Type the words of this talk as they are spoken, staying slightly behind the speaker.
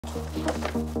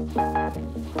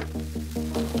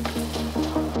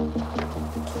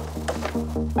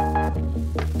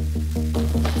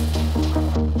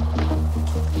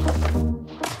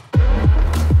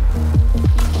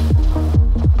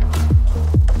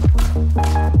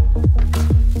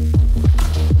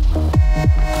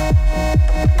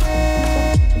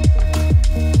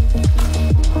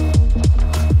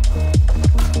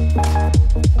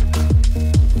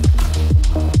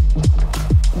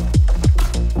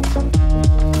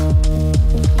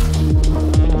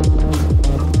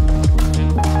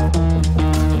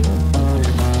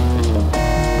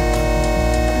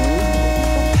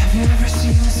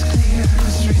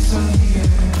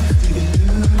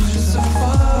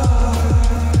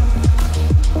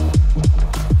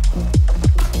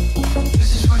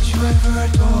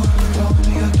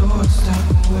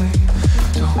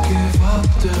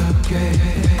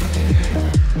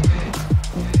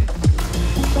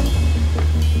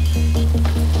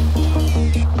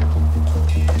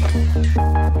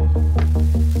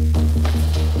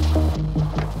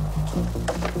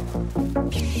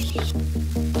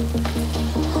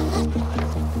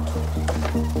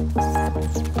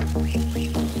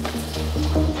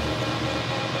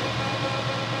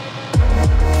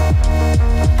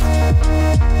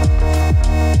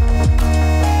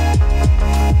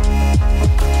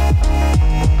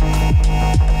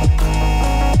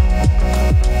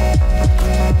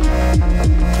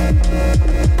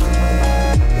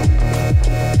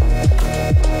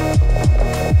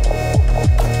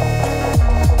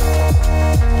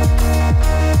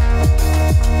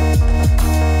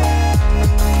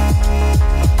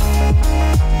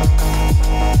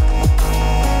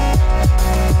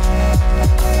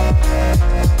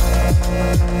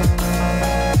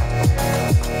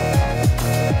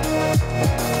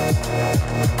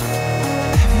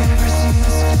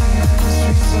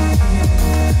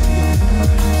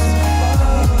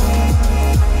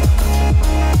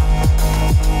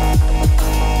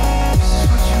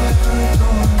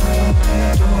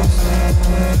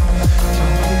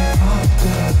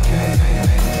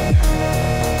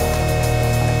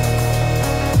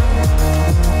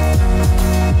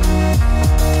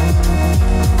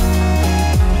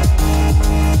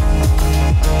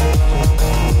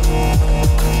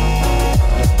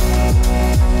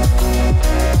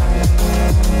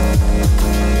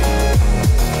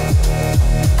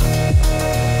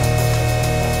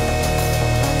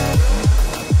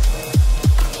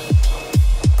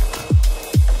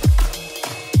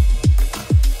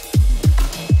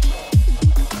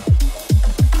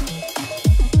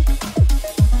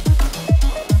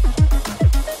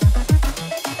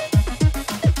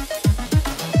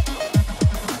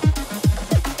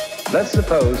Let's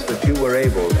suppose that you were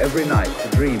able every night to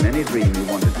dream any dream you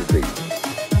wanted to dream.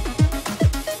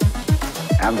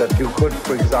 And that you could,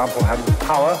 for example, have the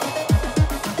power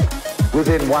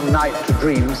within one night to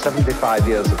dream 75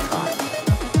 years of time.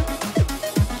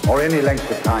 Or any length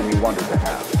of time you wanted to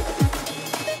have.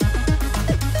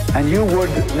 And you would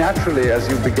naturally, as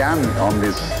you began on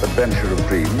this adventure of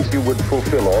dreams, you would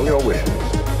fulfill all your wishes.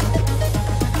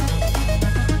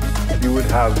 You would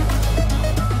have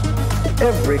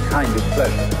every kind of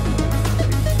pleasure.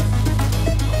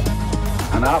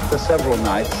 And after several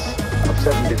nights of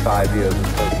 75 years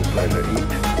of total pleasure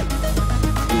each,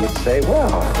 you would say, well,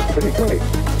 that's pretty great.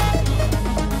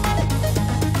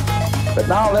 But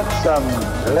now let's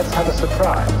have a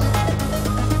surprise.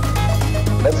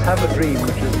 Let's have a dream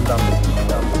which isn't under control.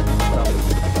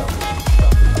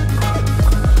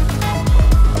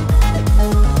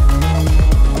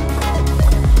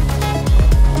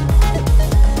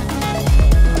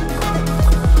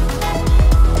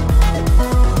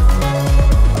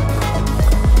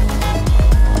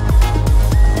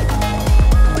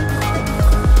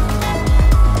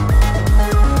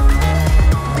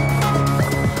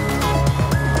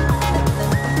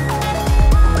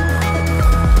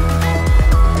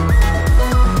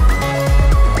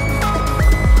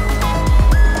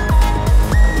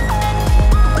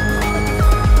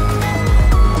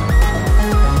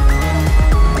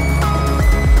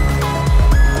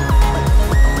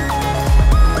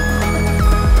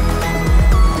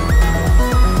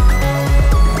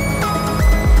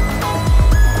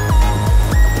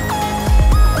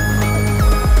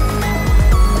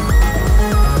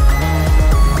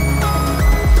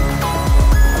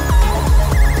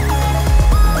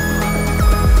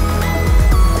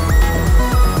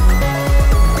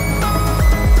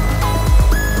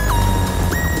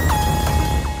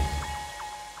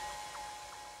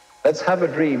 Let's have a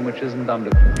dream which isn't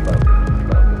under control.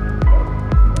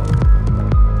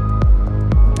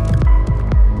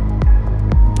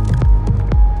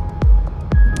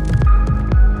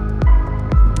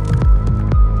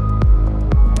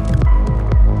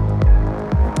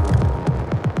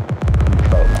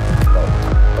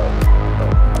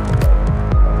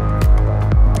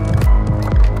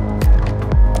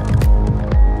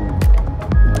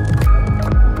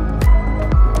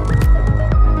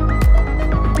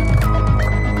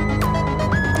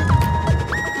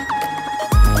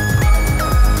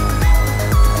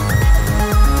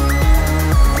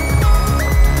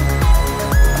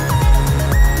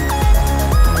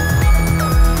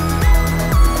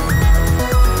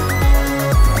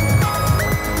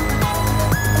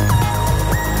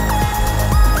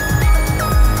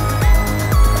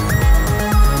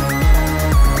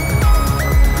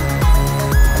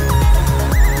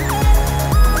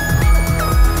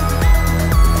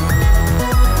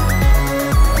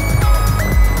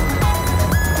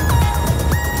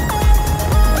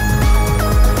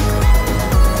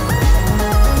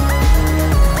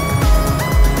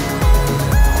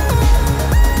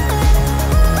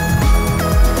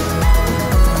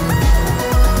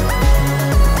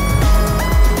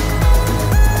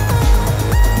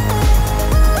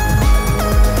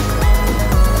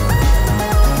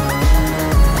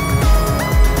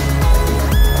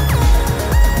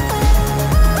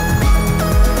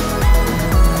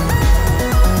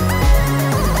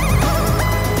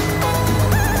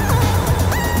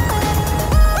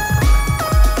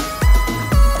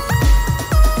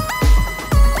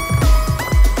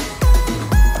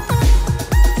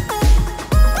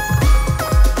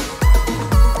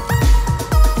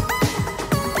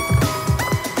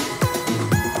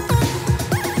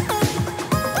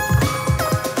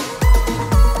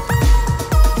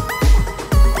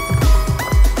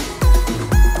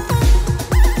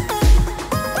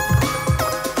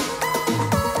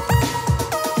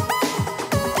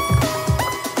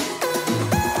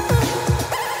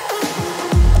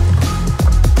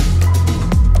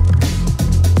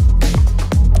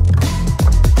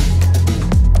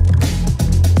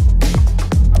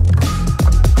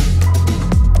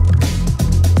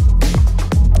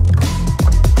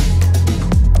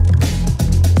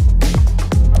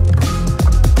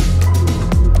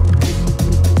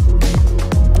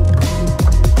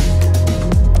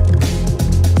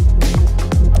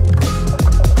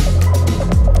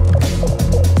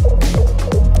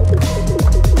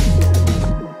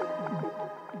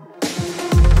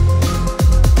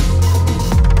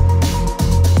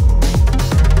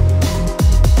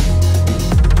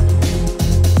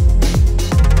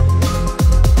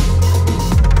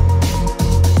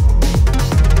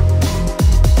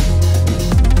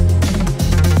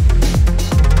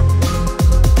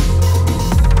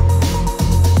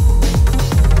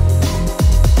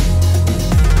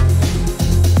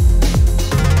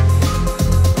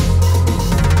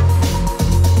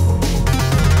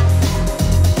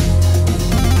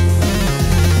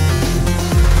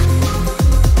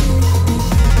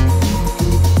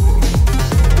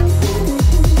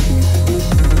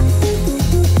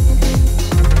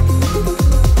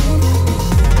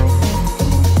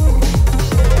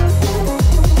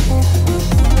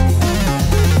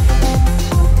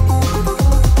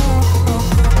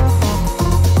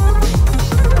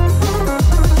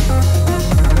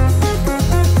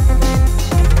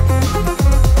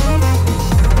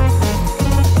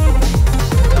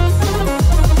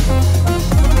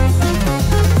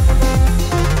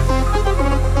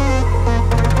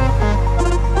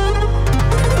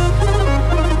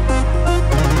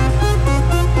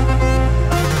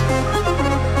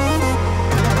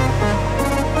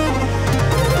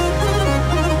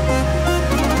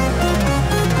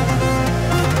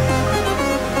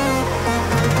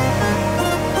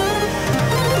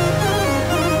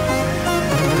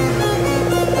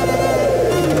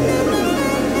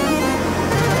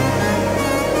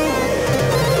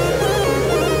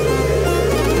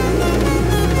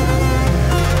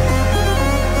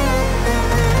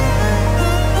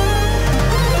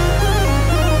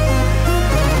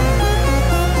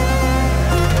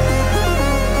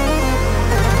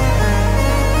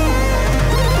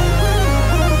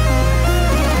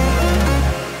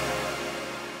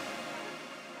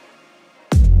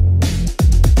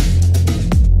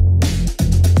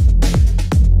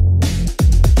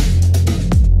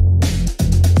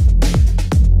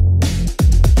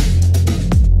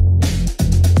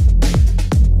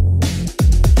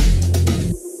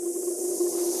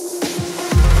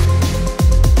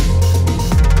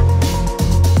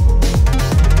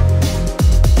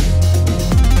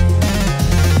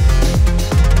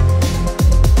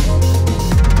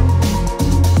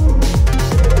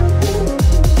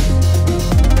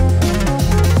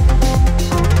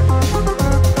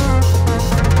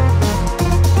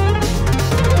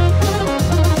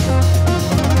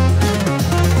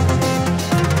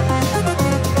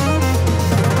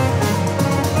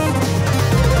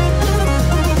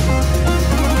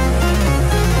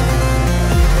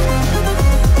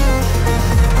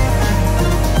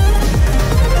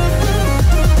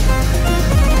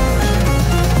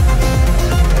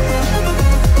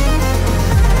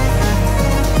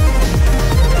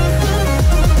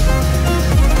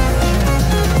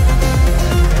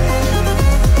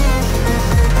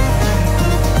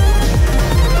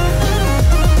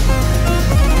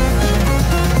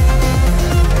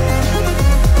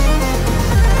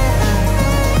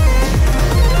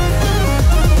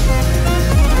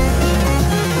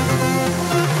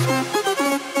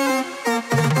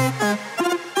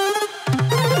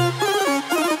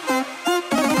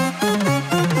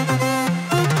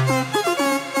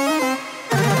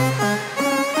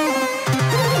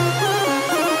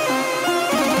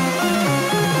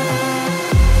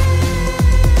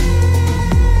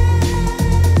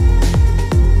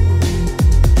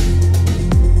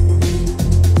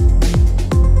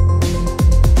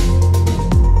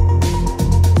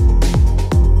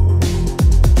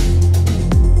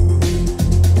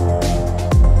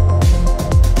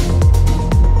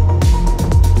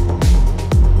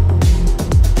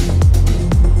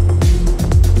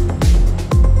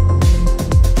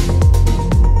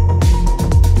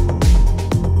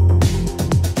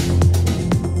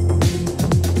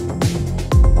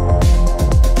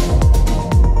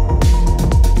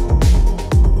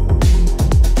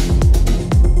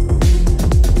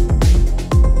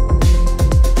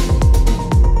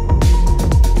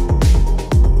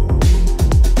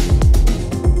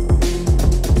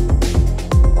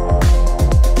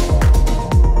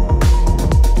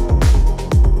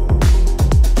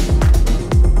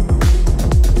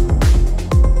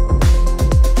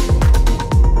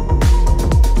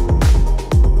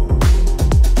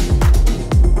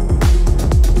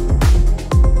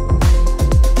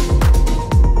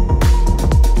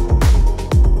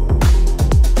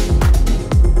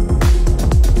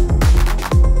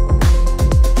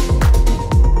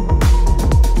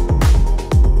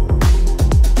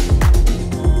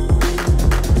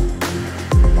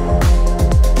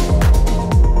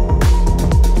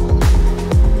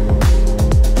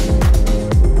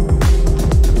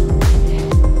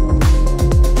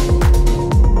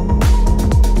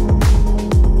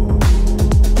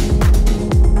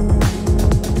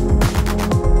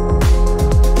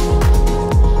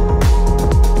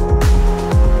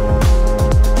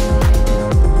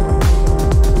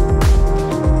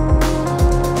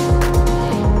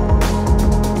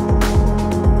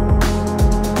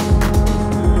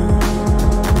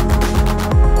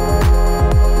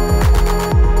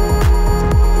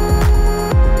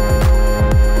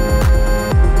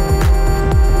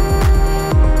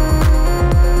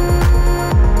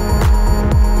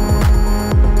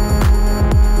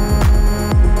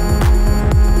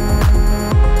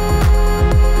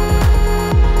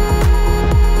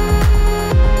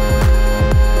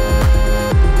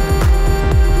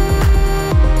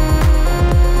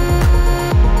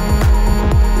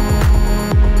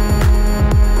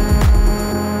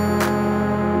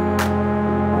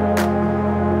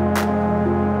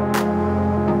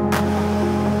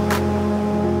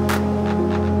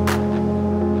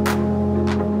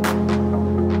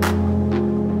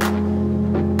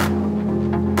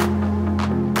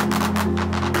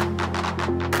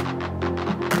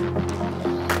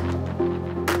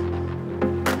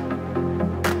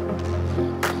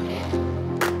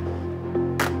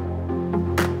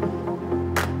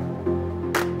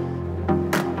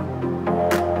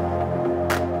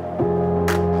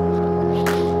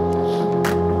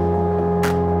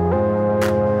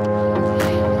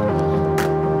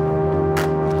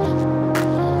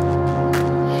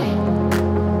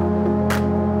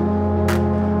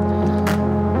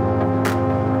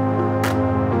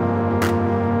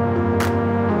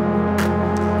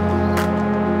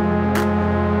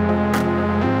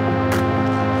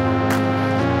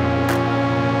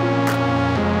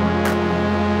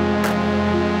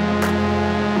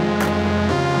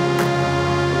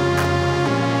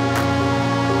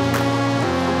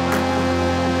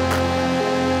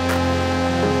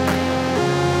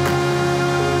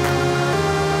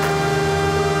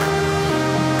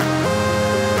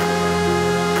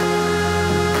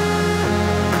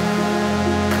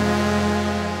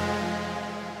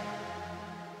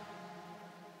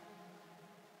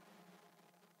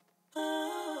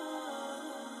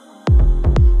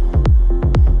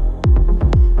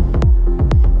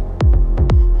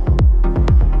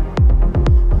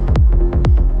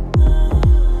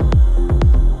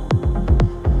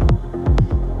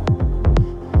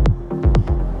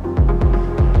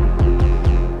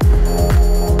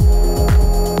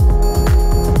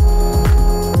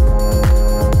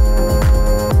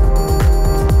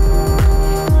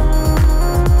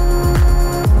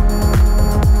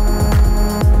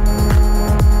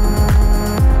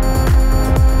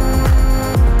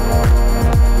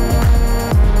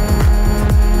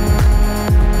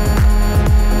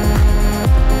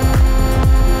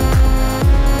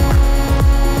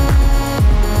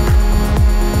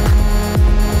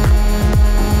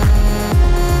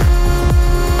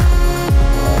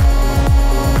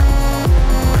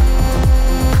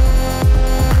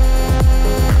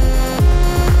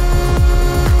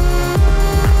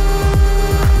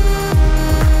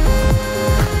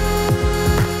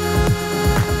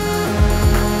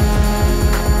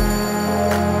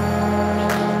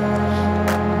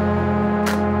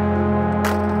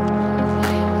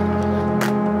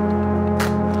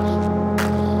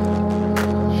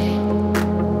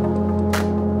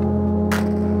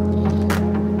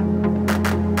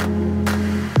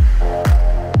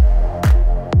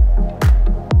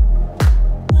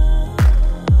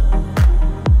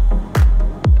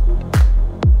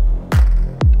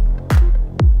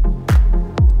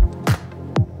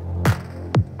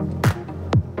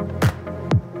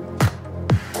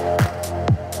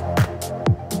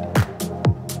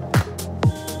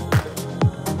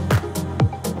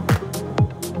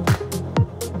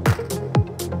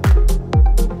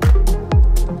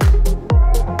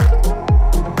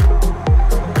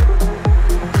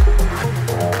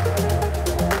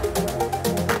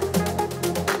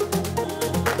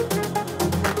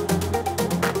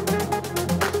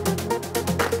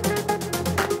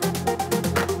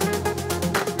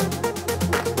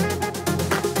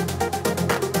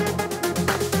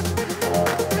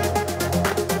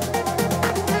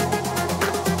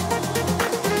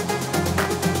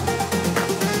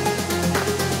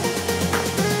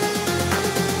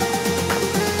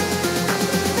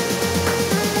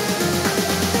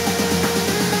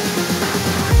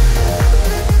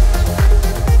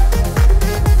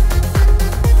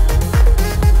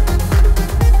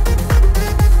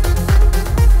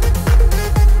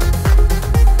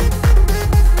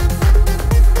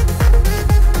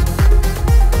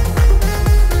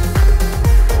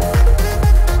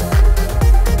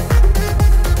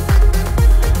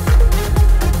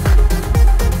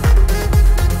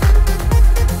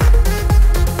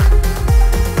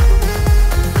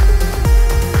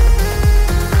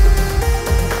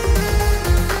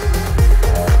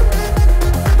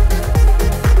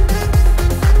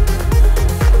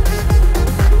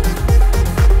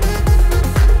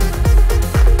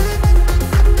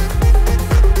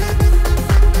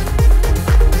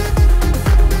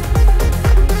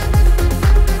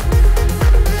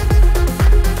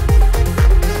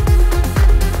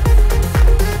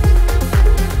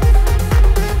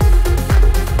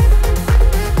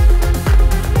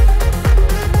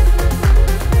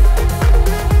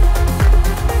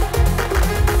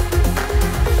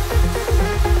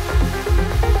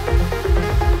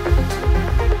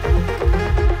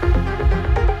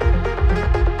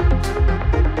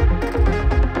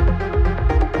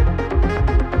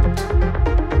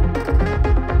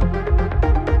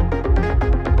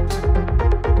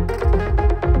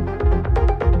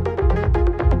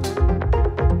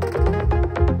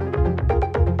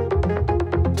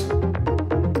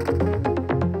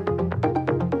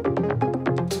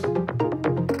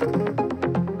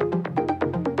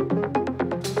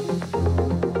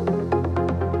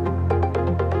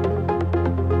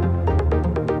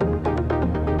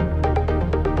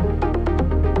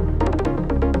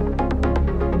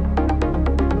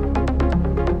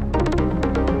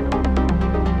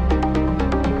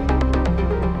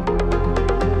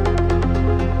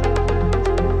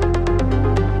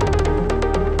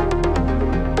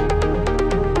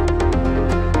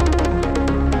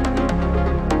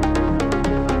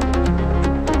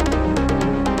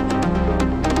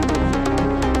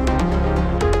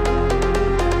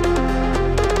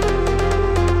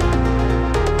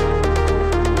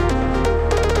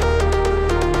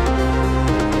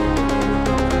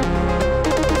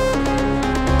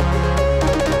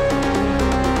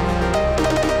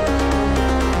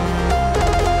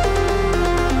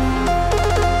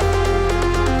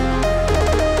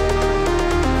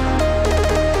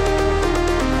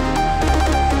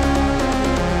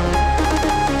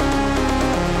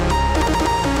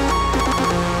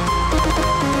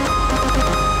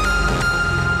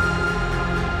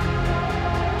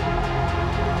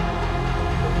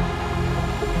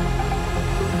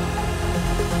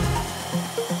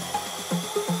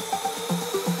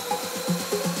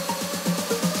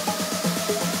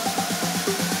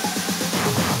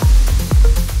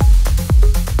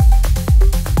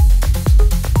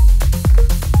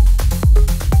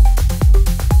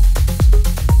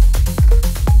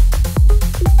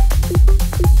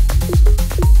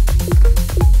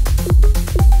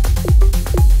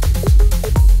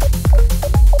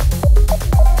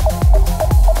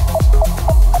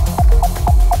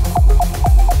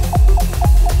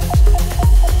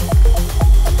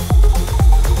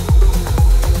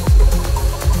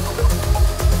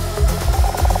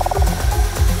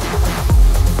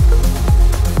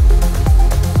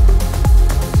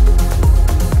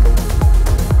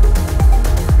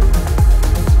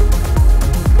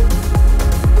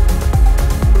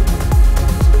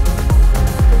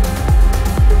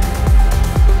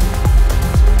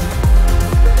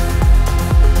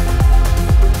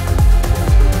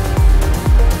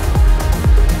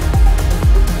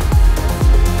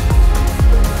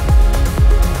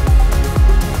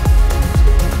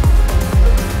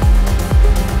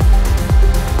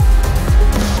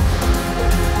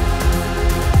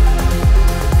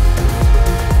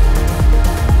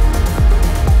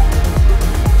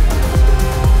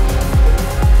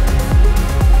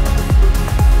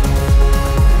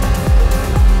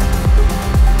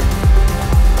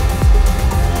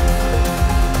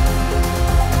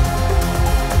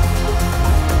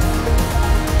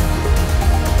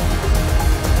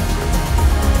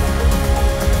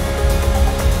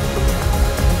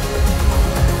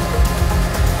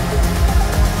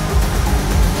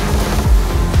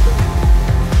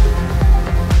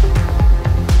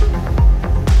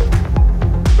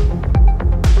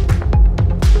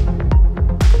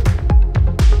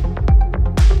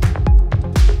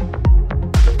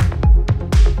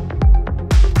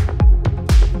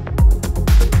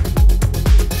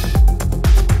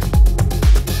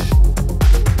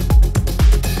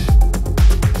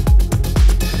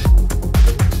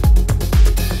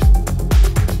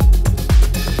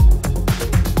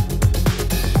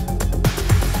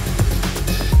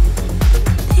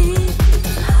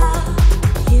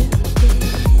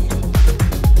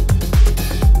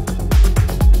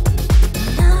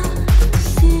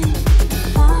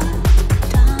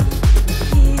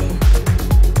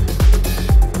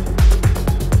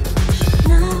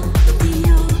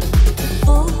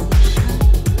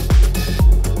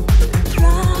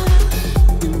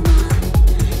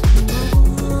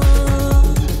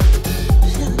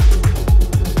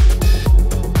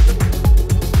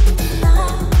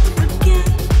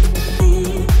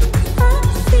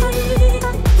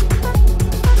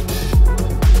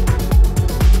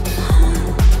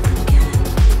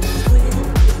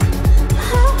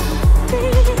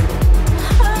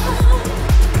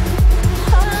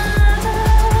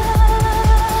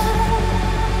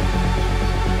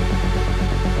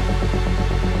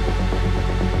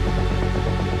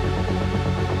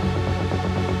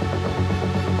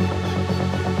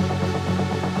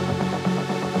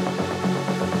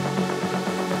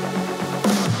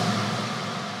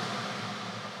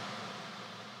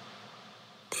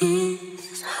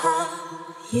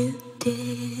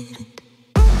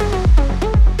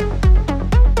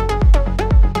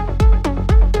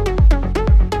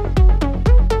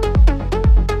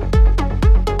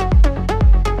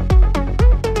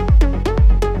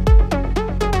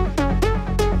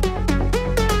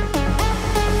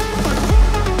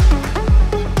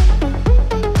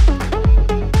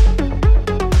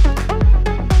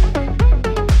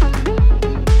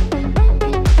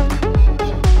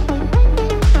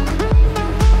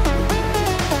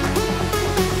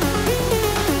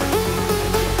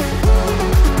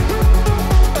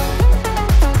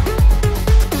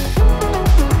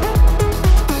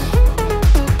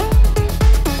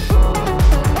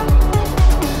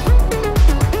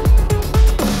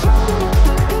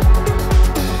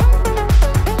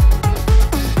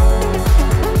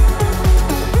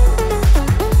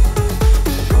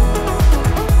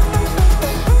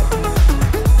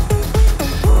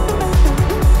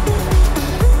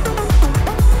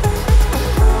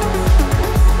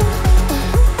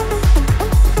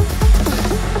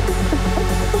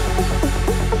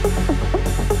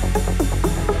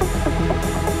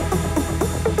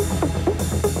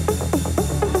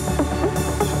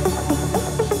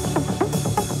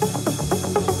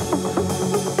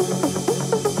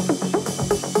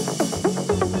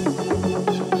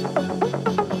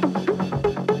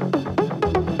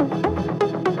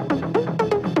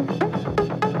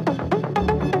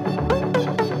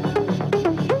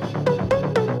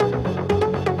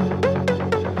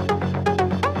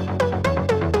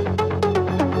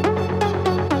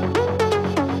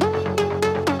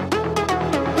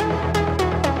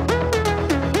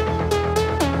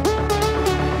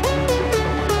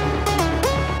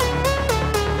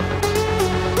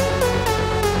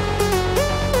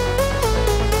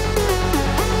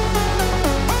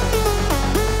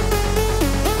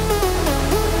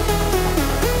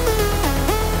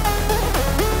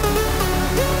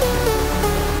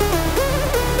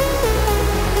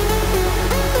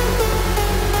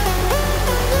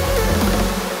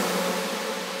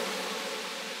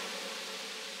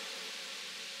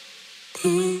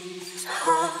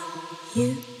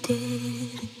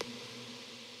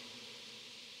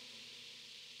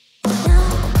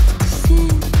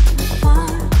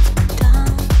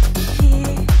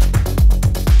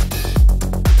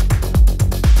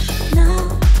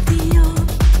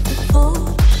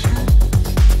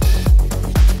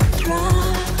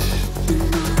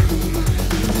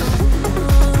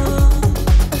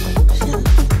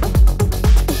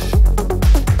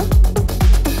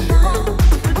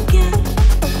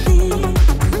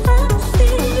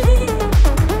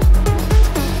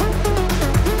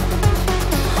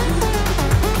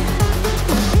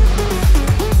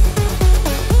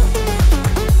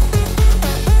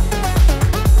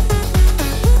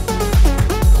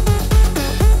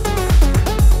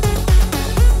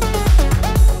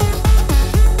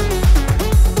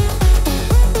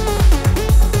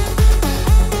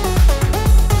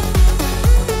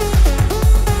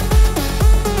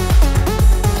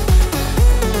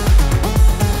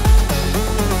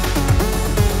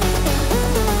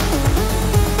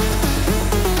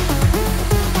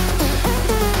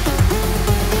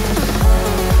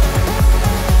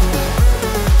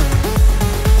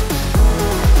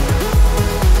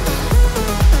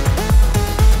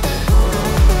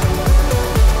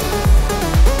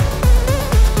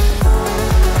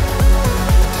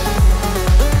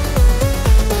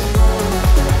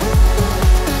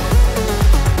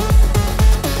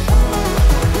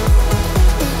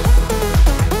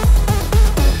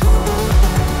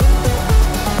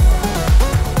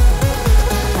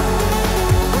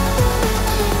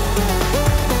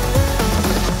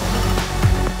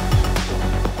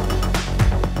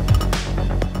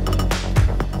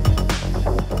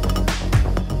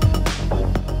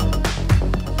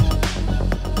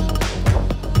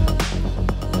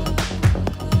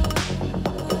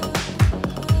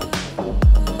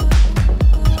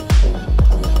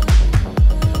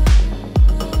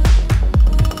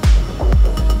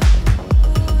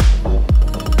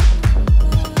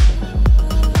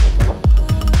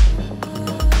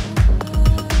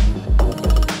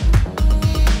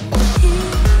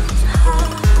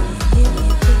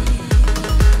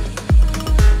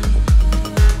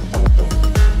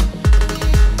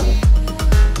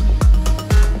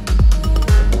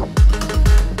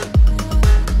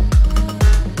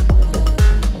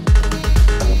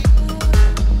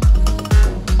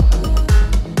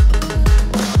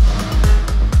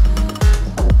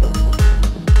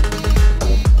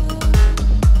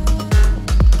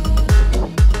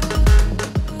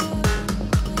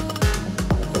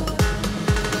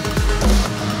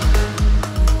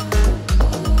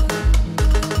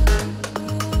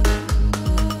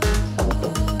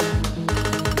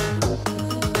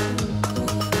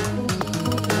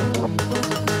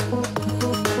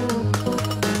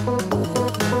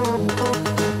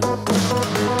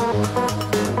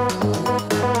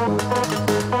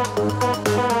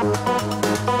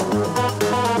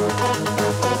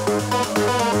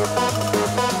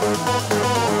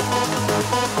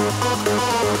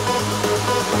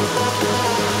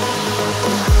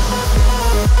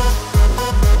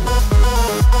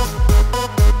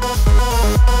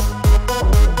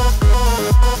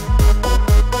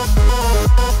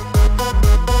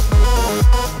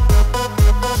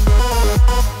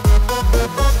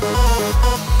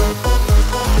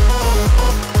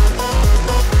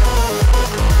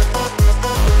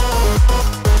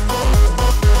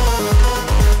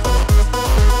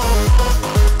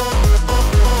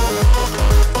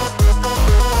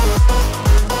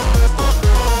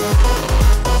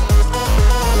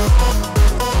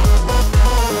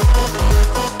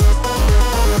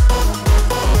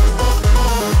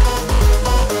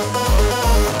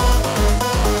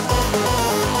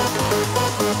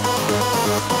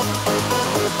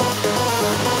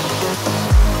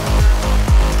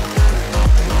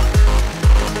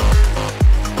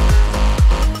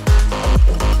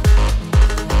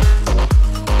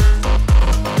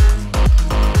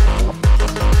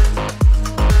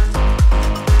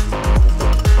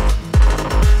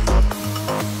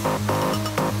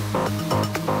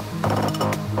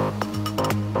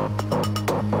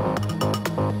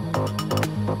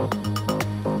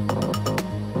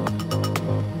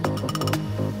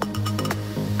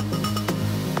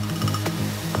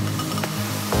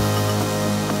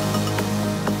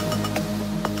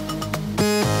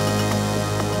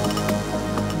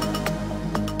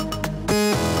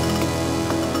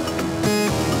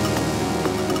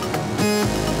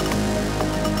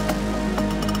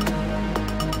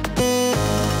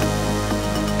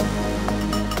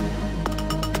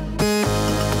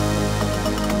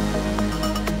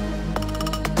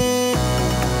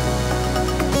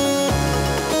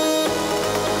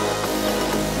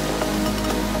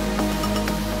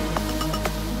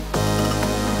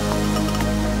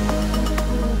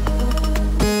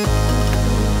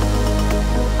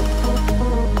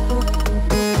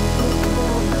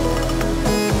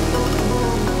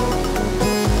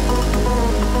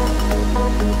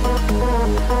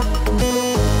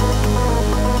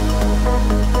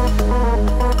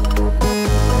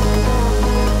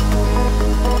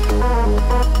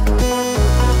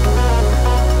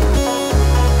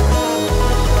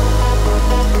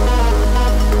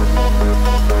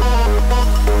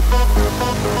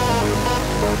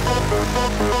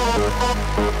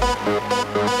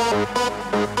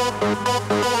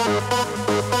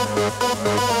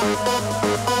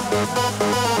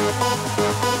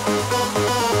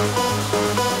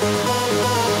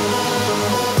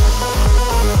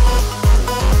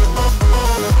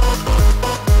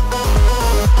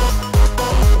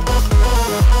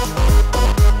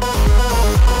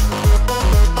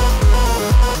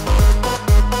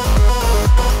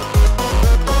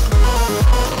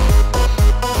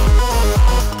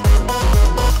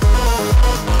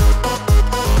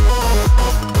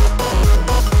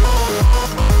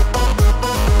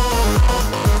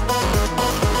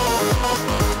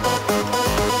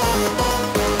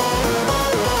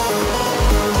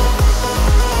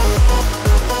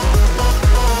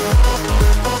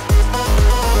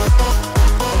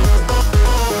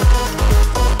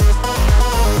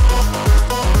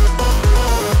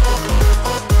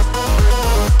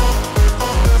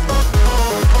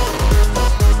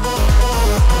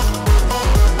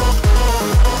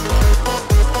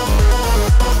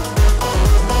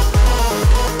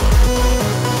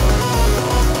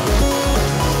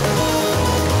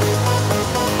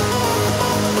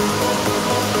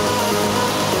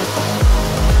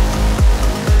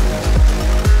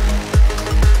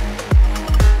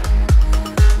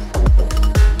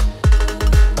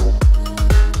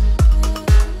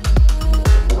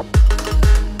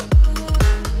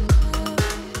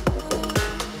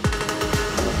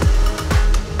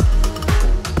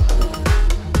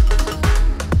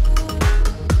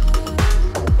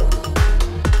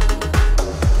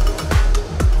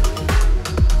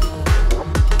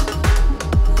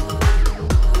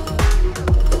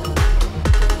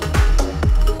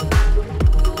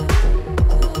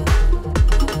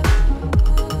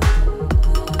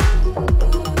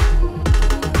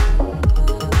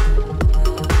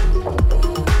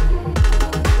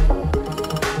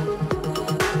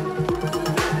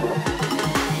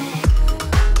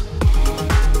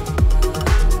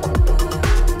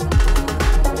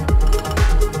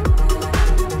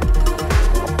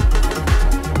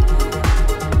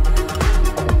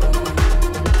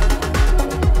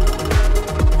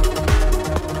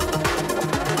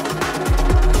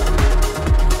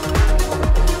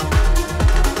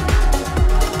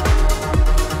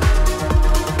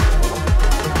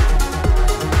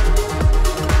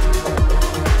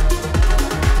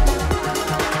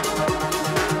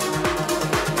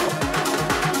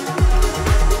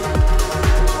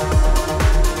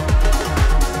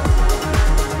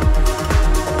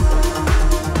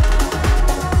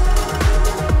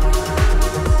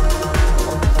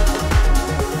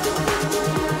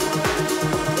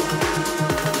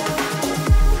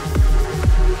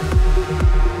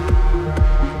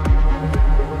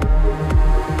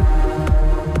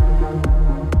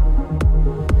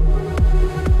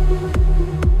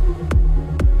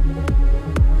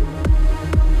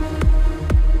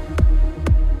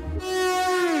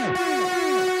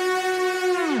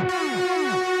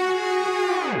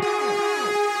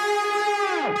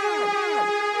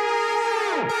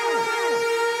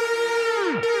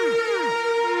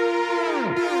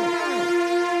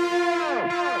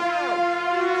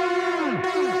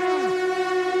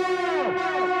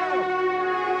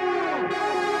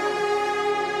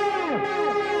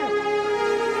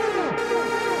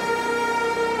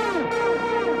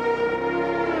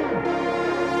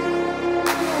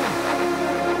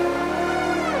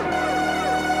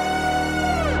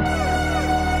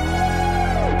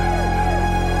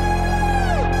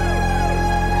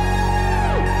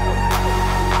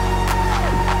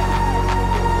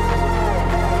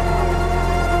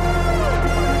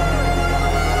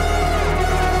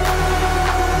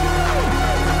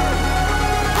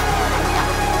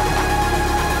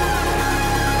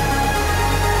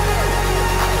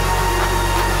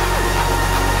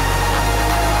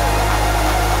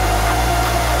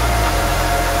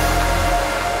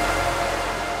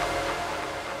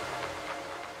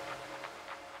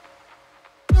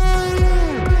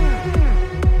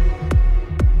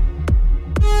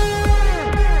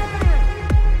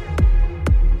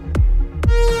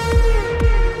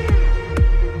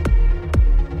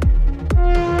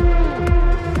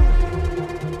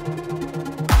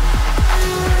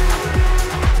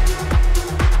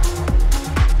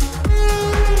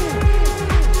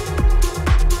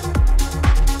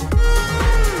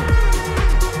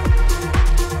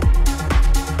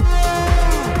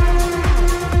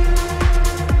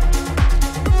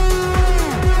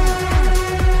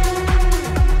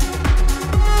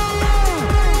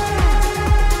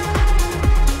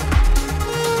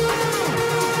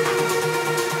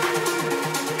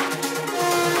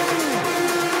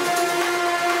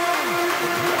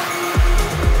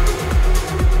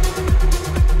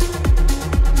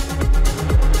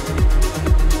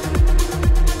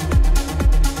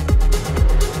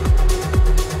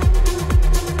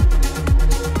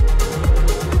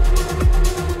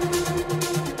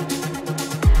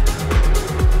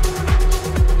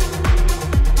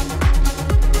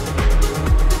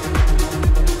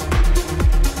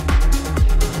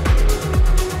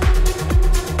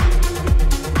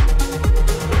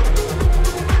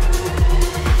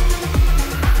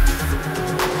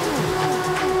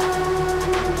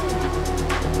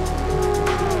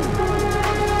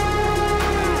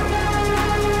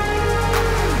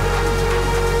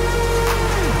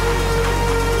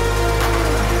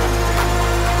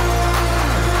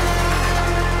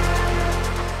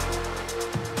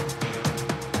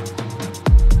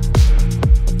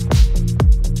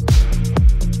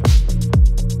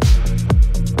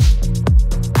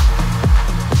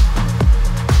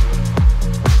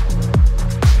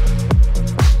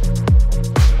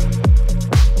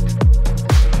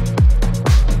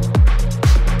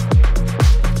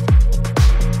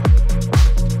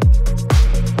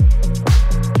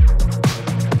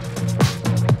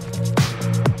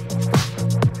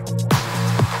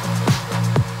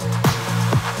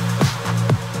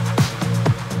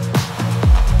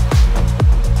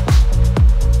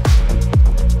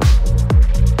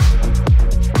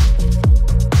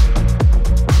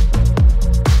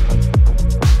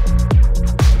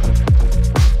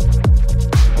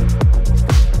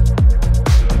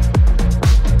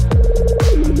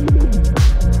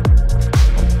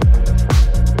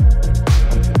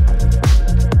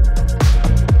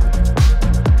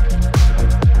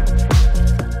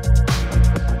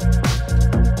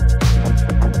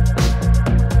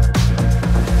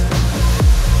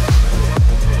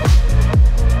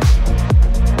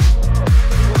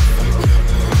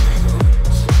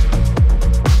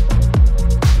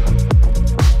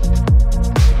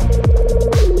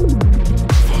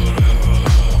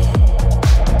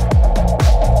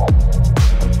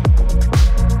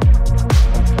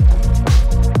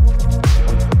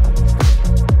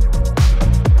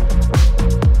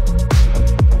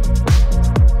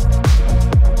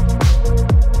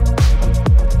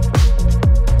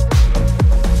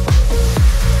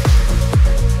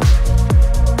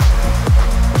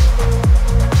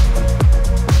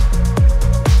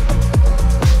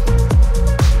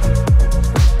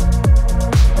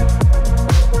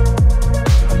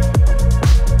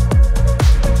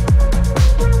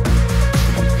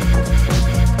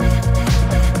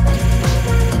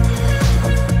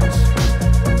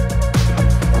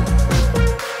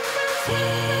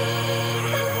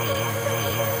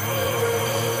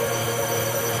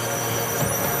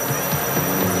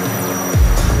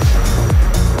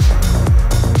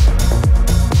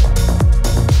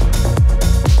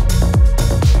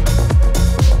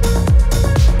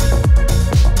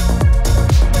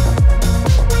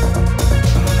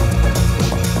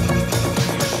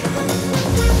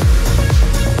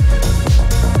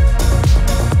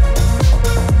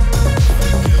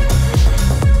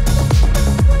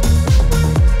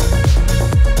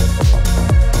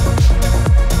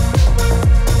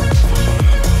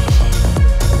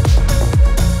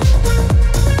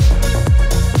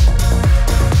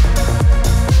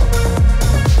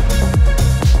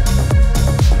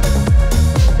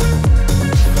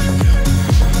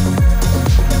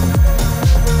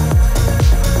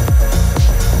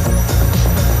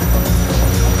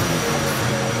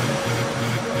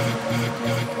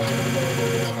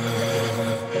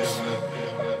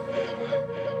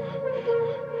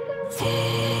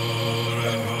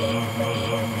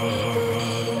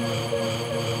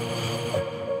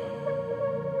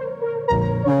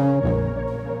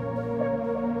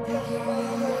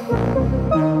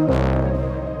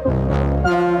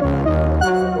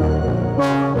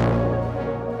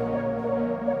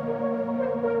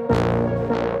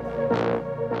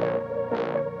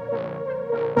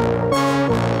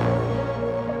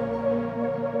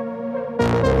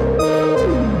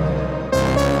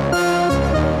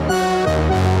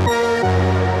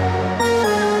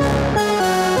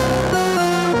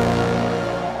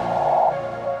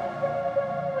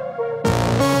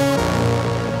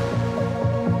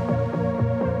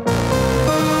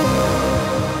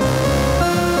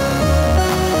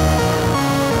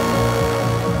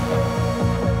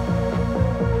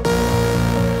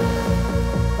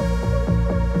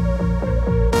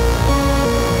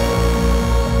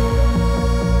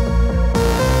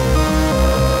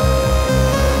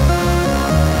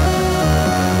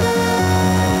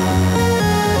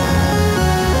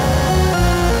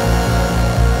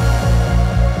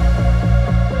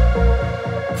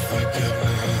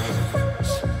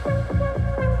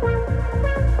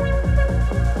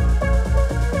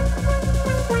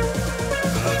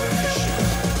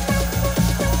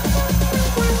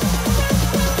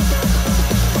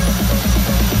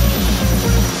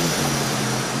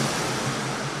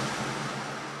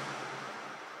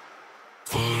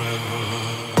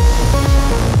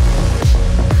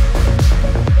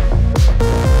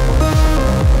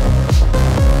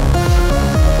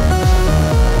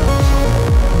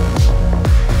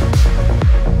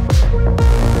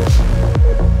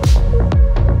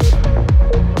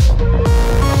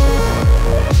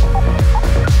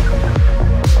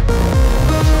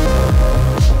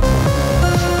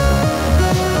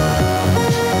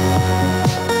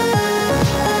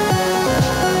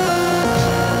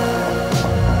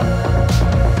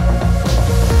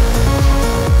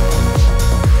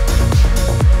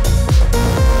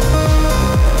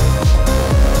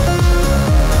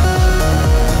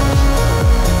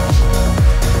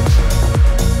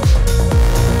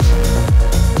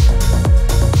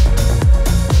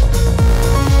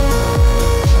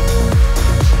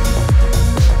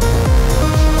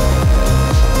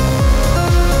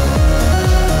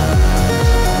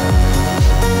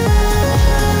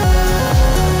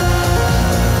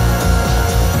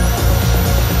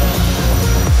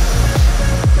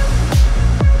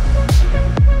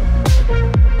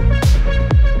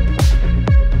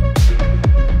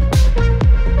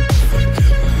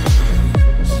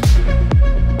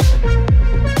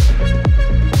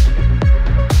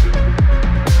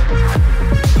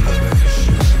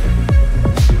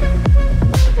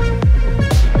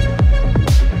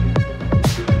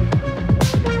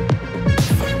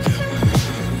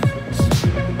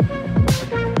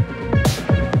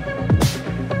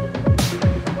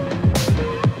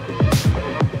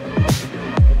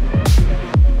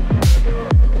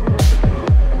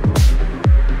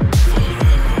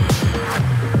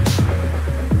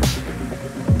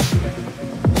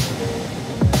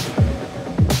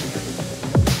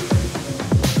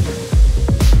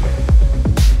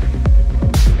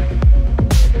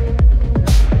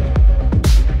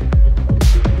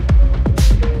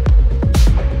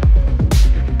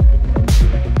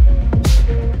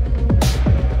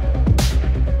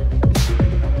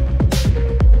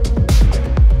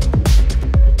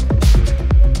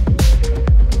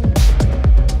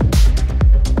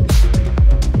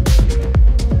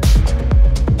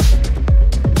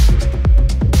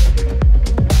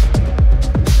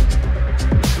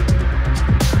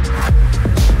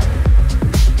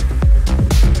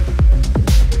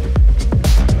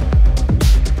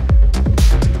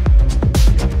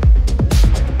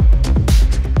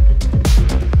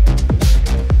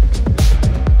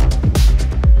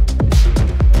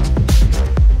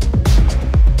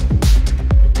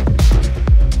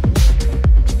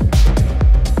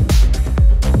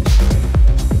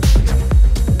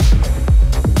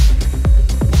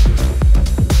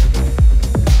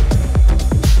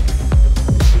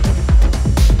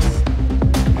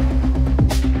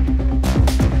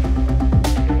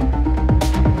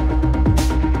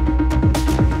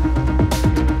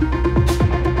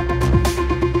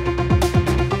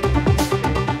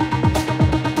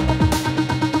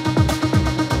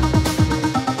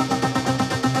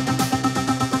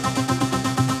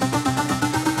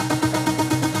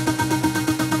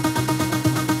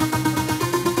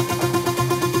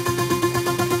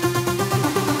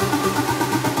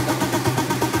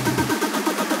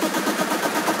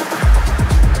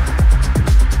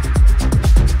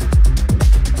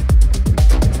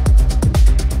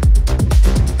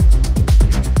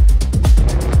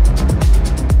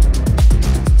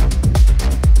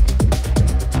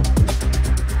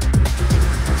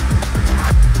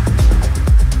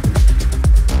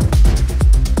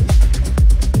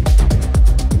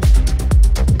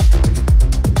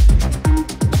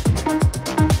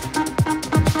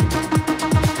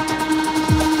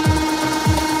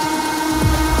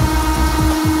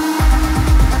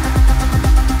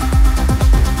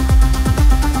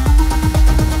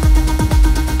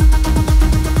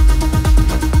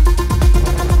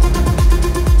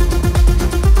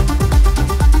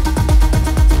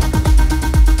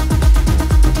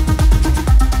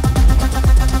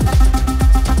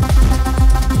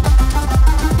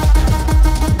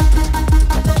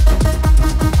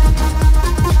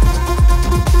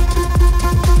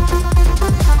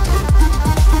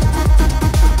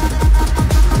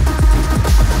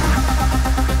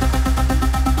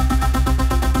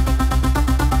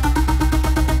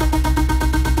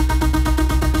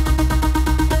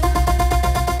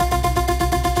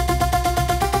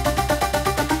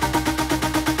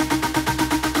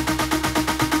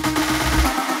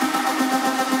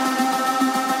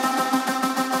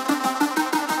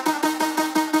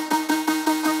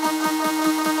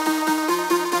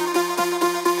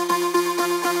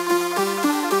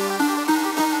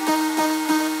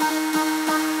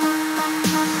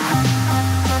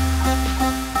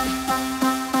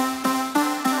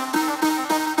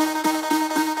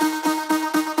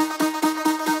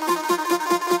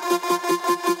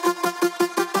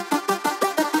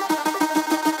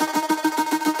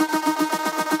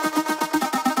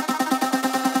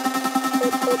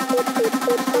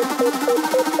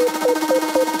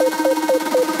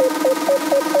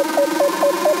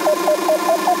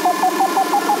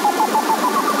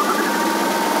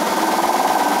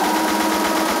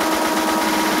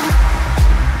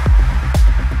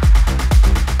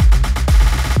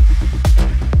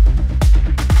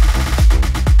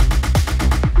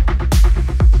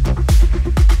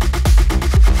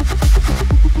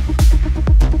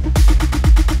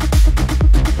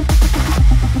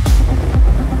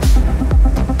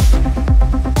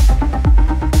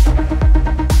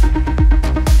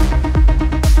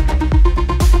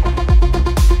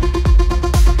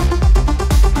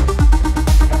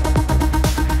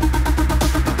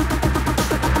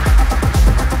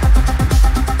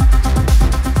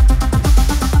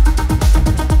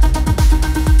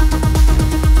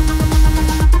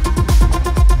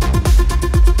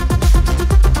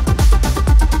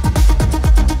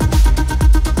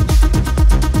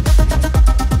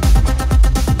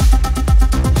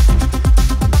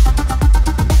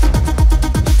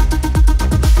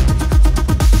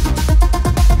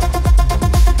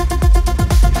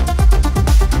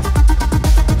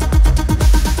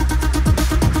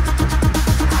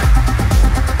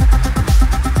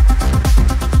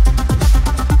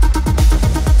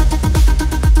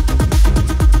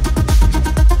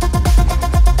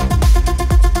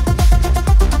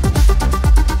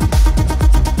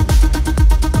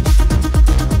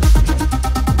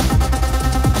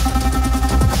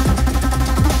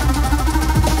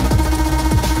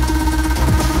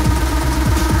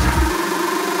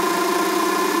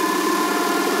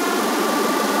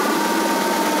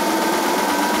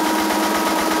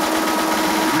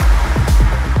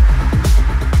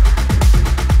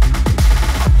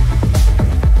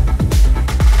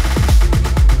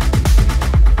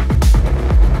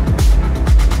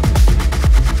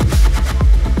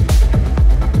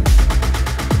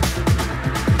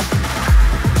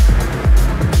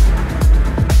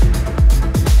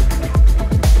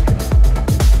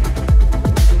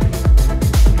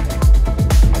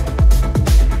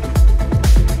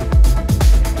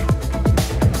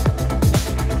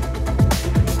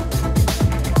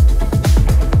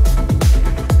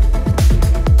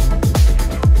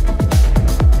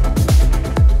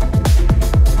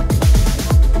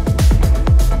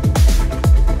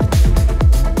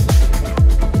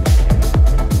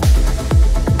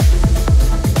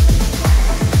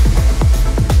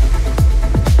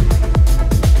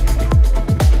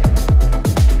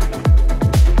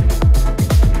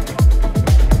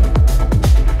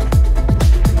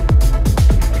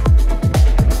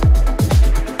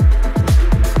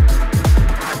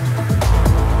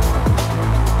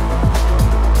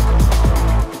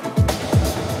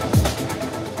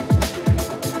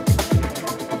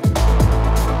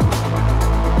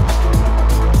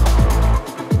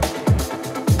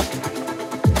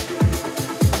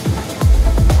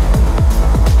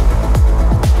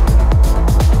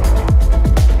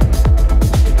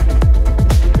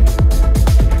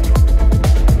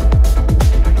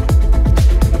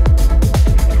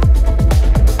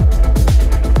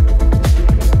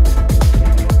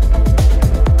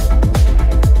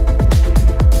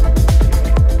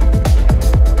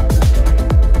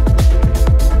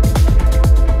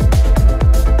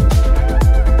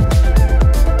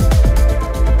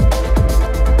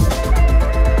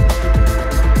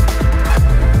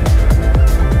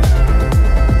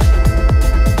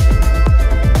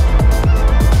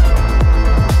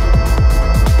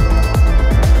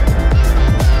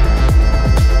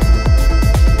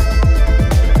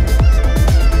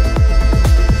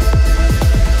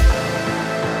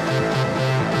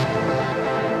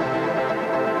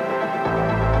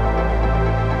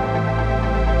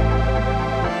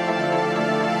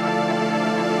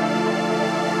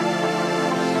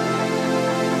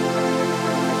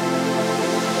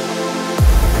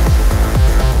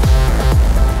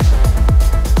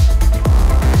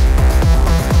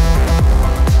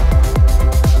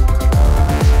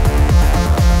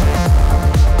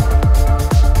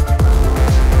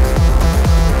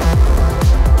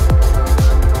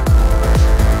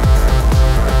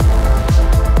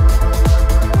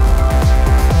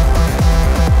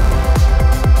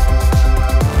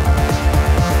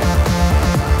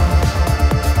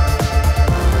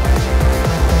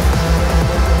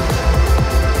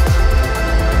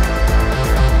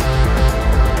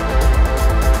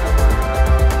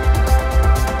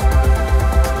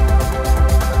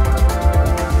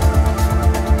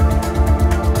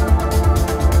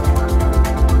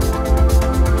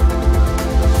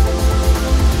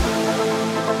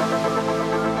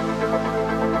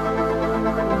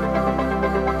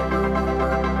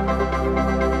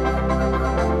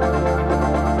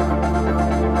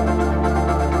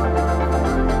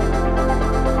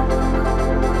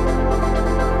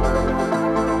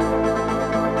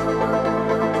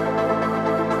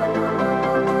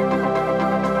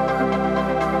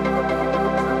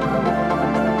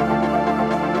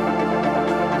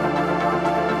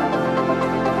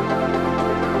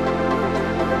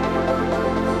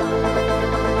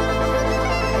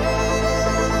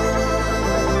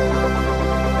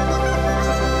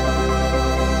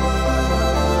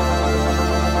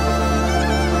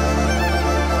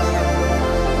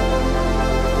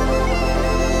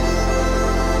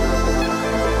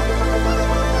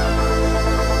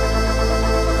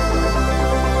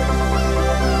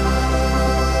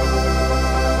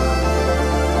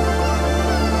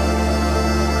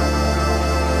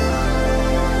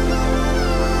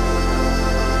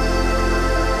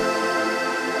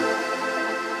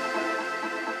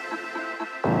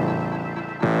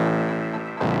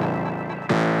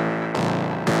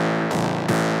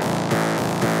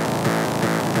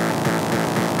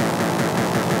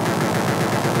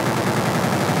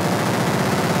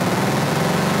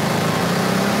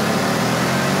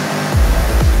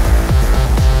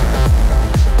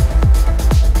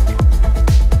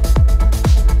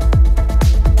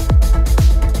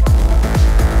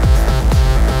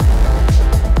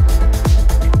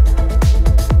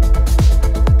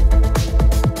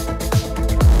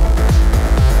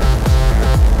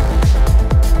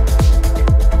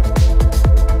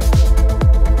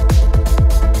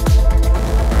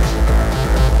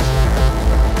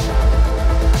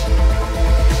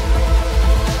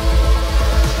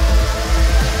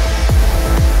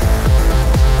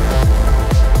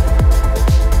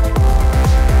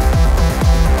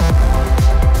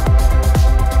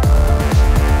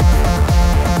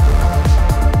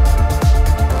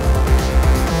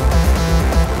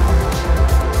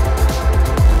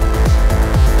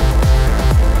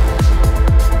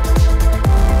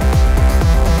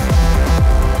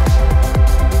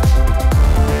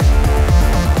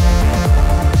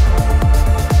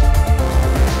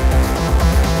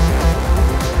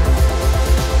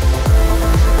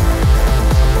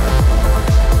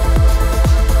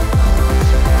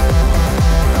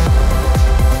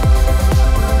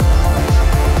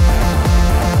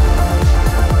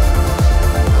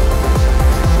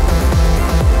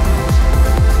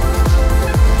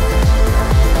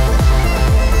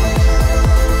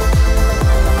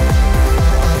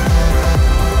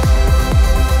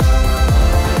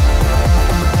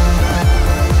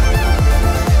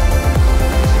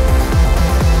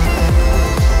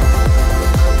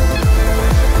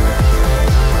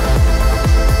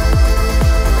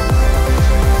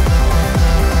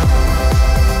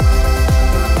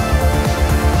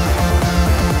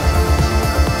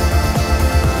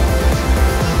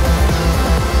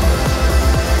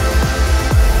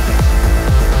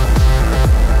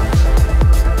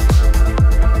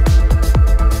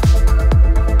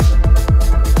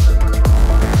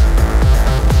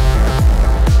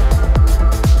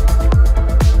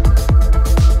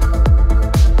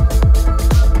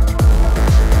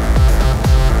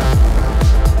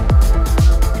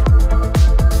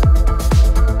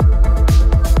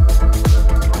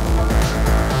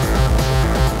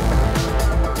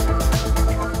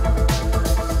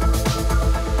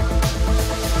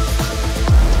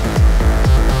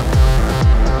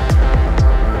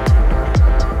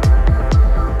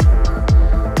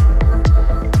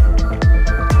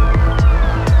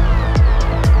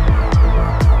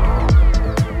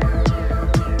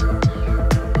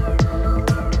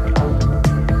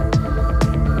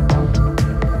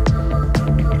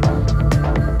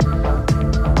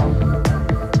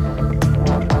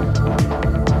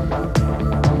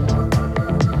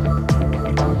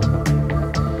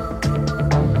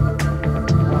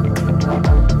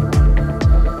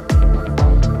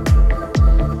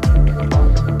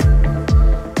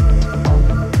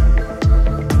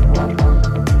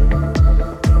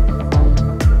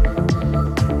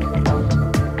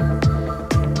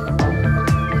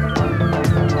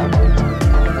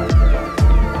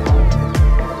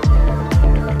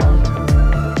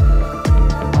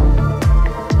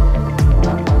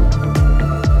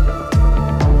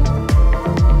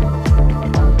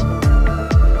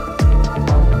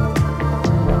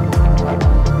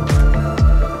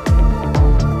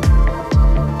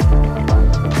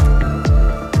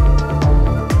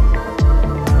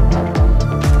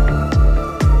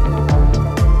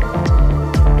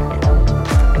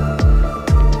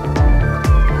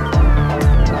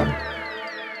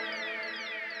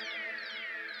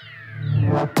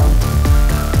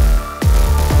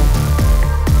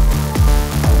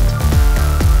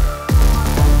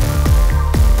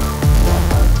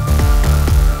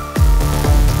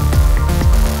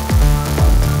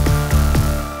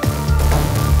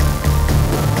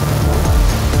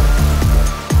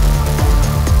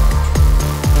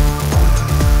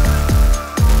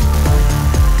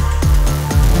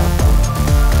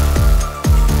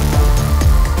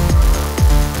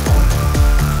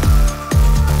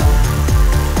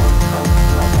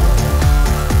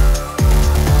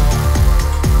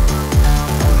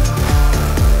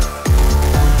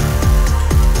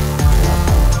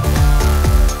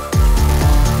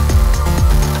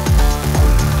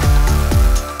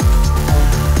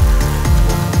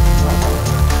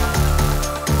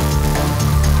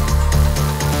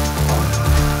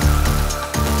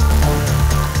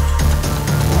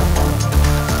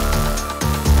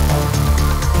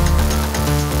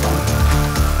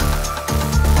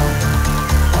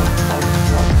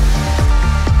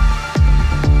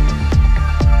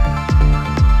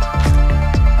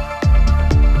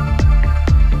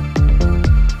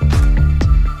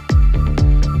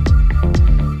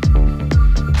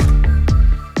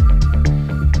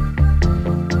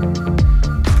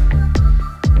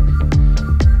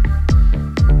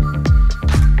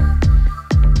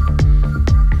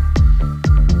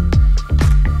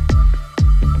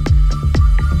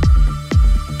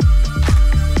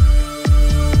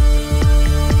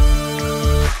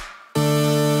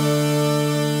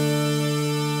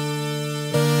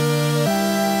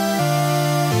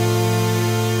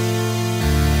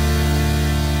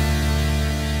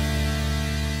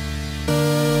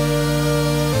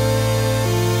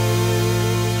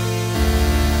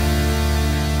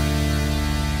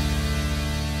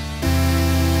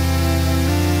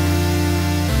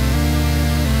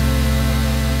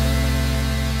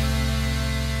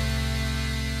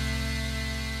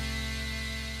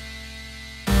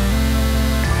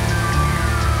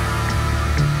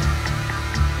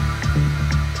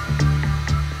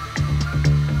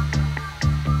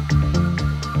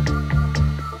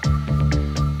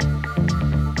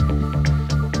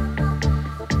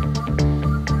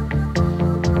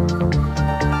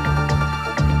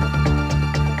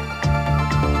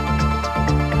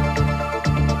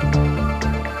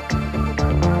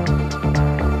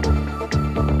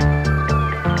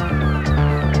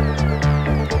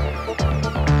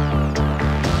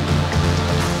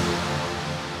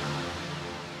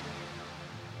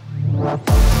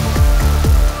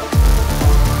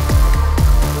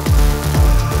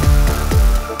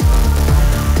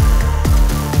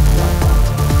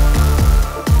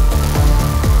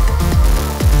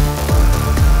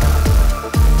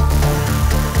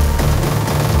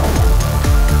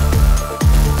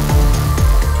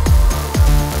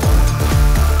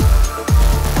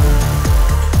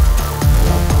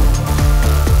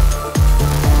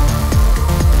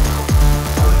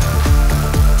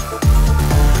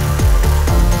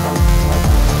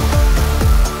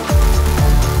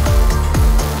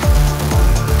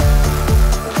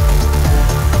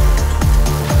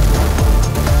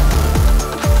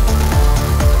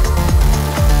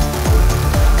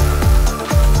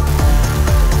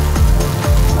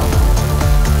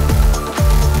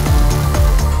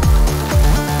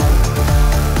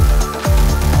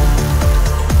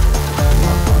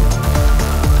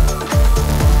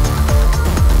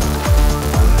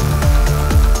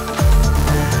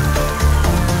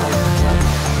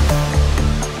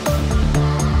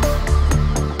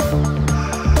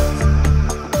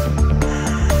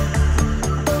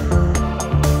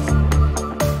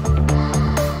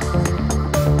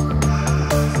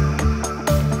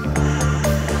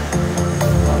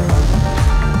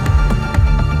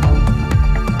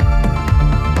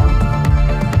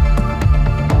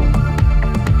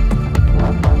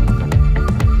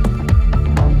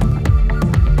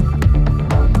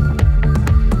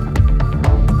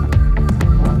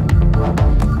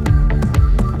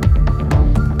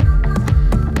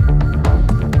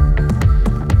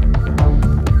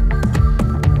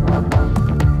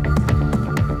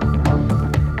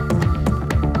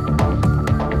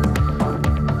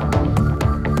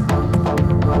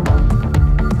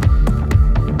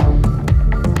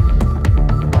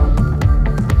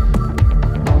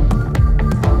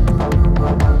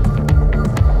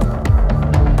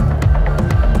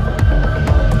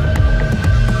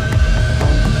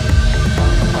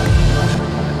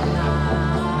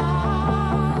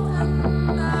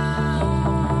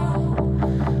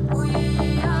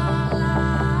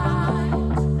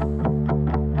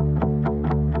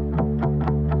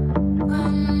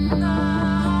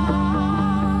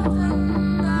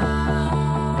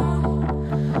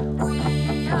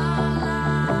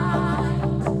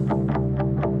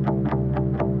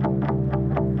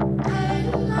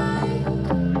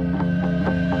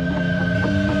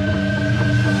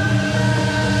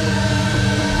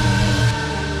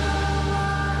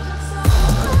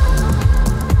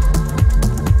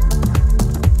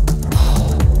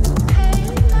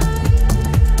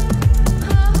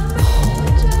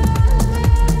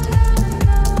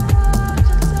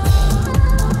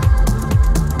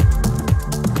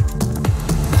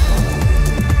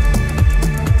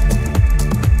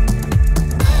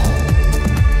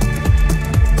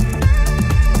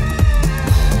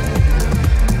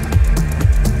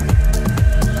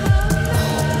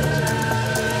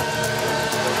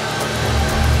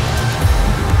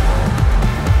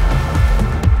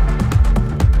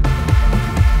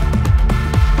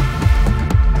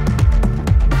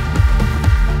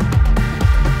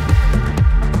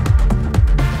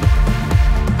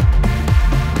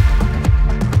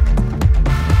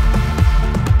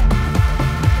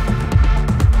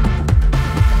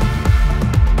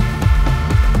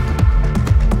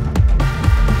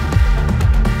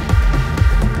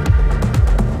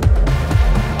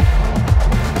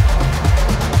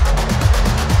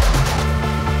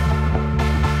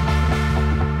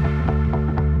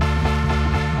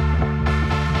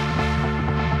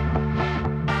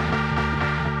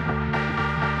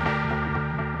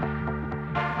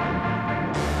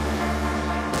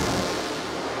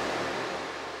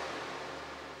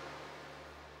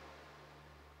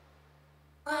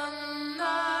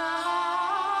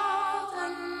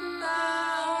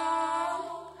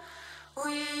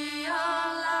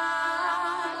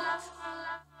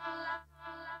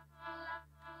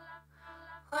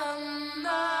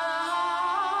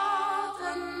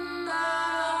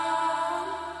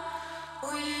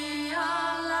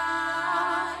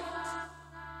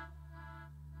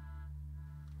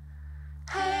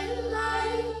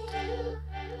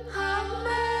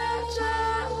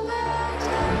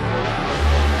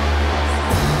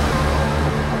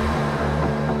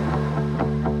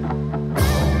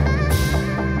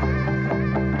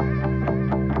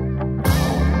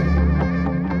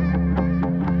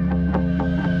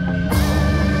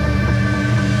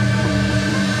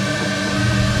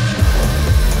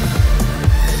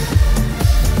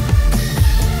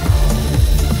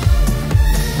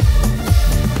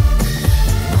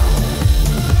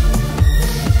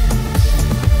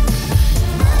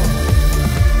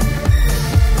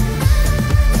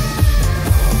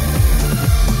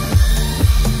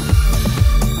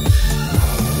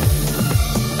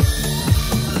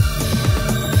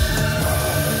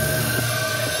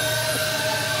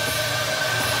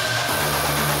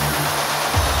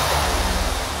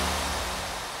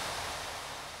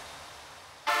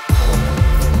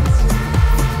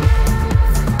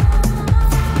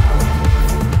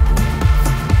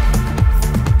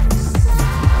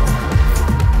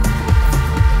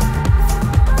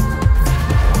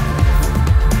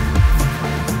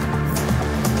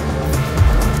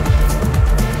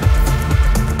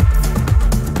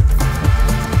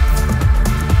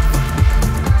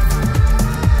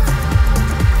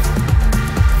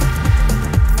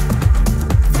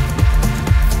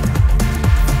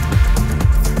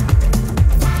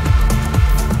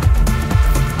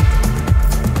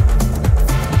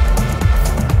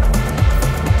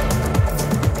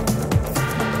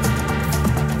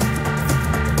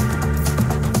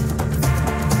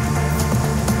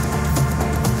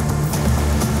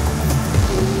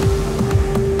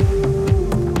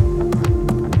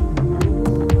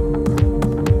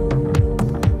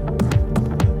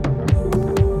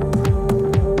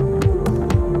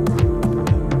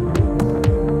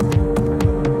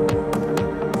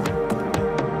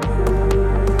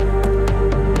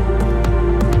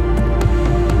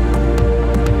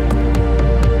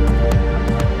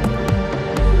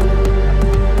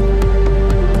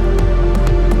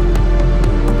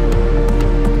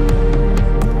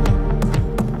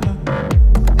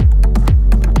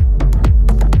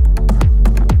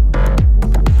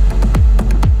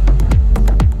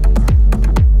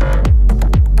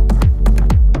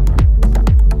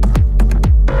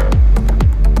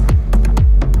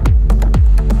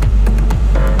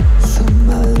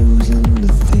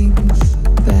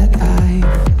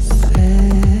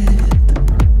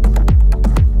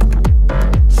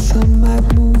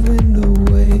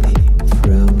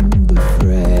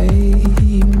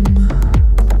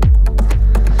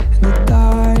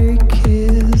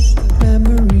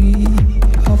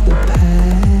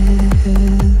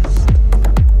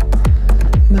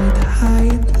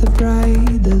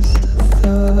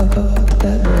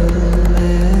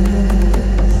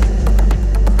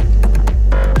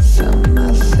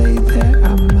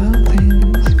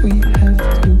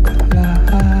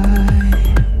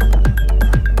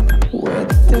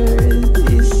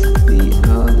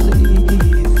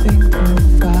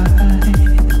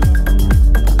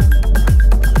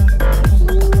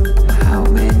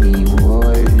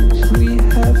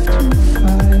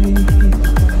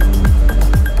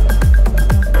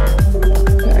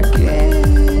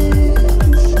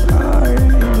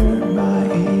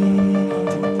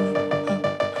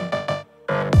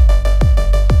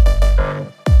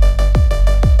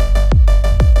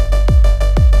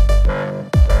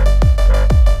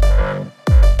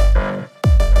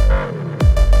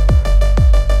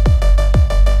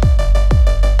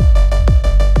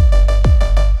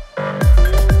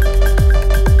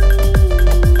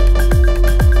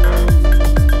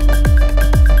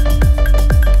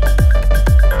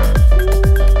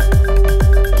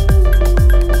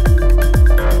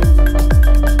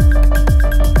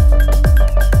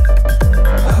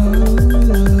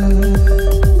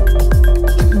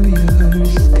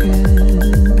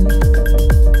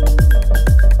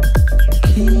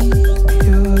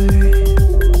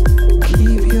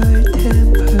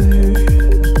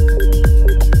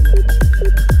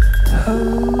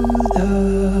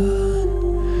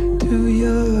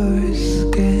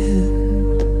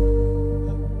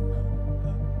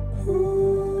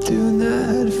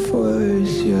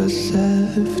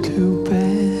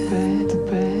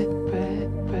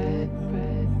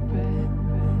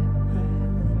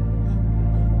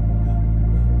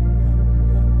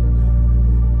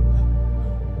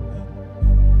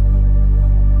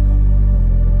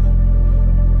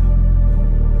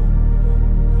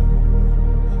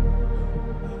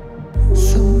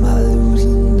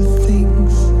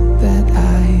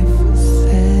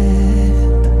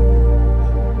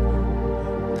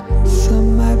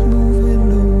 Some might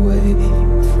moving away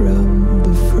from the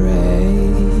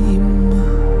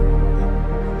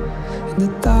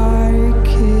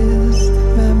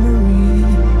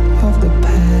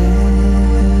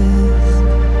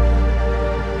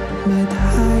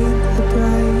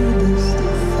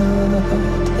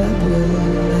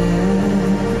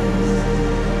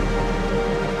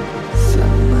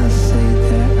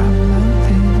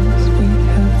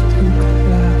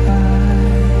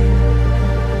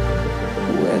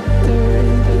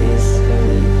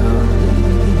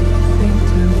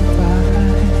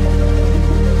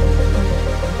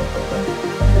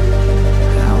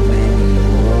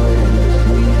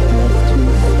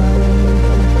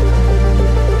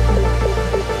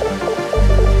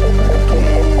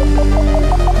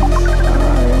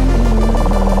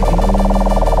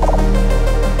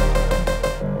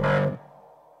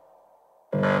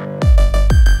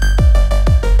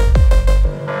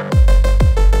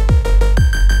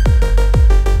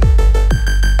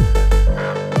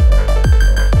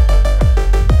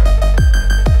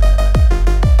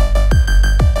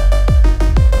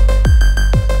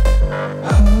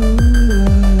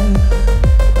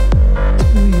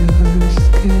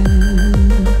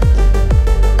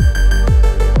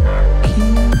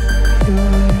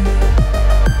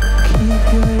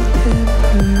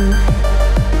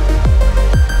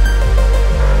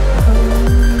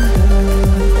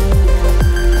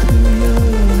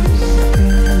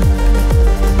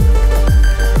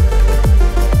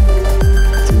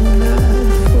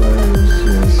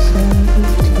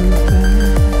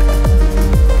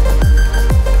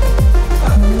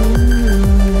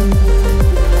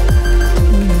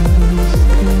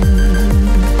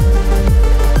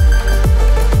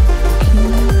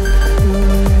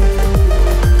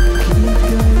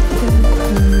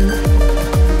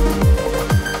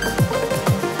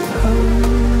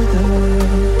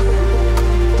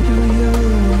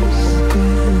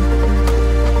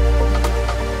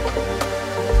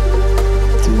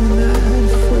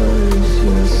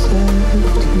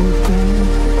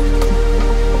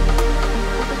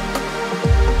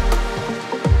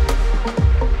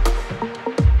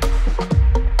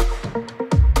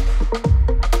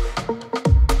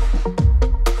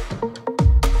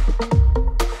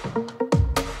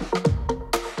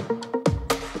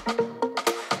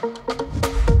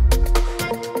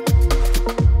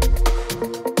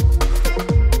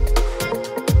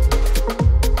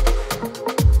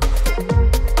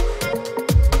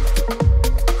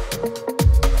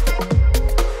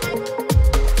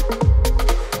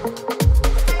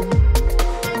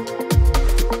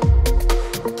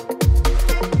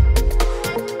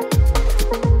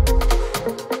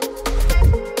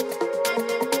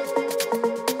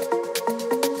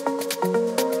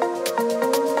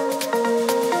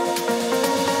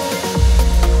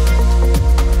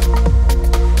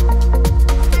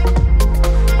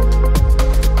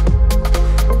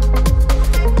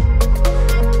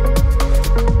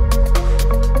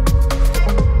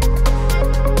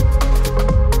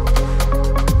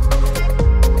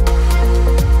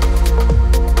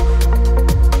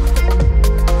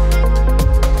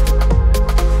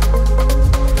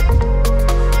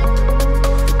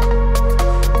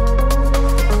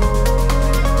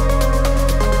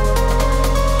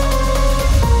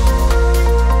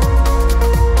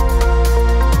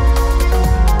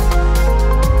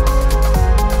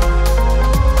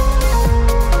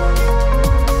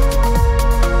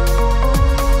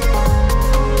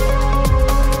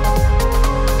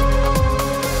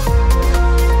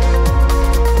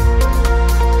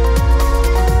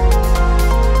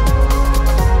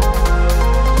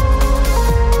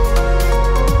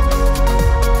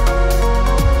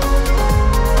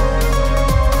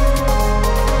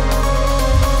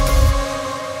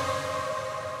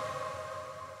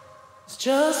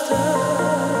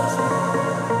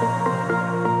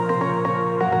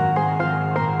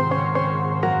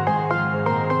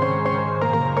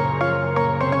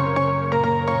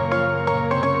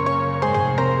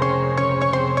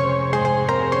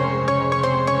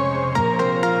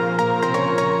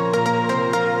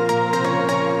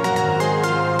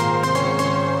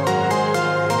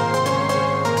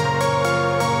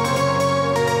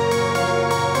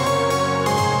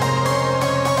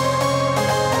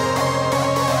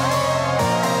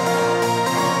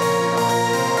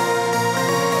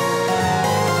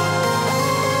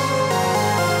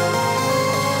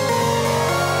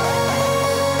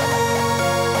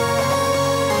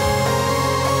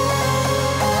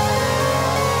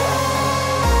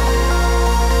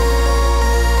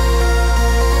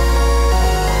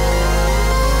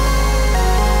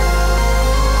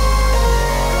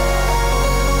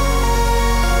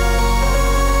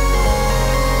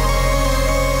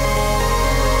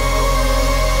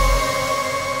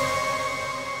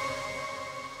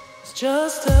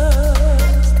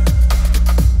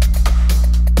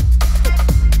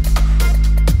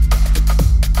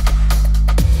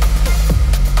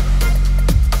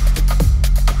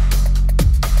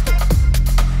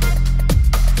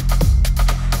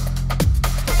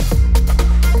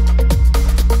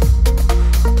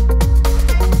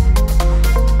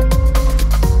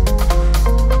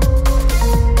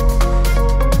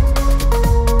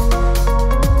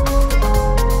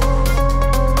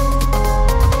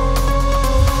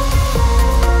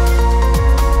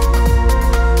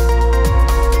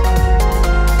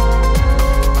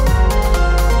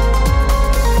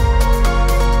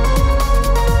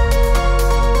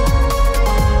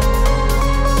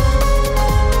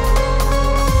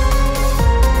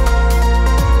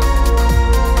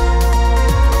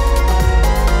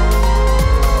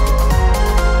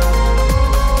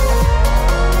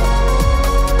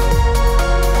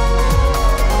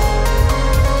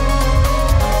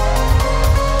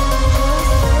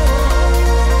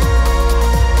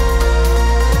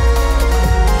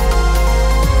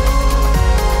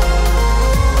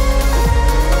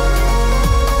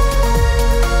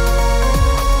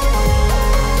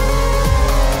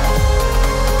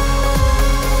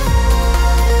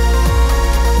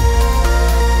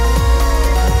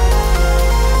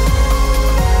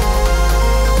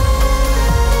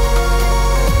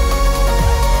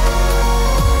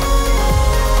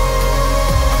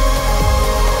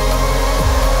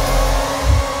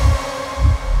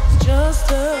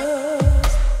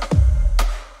masters.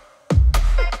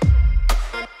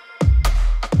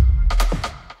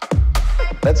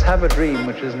 Let's have a dream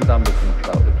which isn't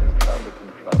underclouded,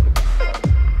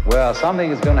 where something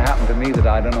is going to happen to me that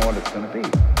I don't know what it's going to be.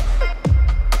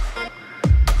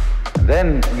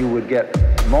 Then you would get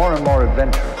more and more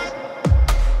adventurous,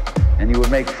 and you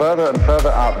would make further and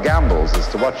further out gambles as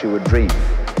to what you would dream.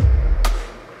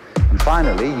 And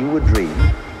finally, you would dream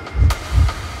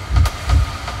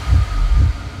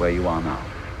where you are now.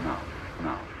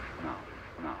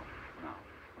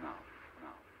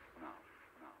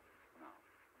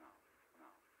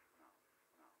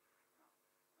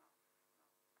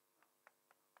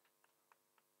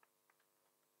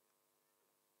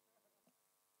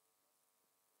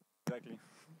 Exactly.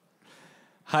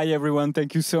 Hi everyone,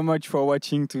 thank you so much for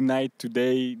watching tonight,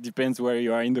 today, depends where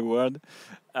you are in the world.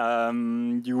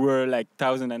 You were like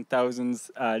thousands and thousands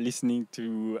listening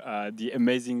to the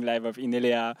amazing live of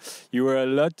Innellea. You were a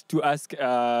lot to ask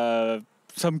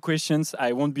some questions.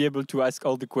 I won't be able to ask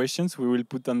all the questions. We will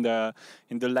put on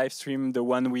in the live stream the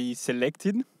one we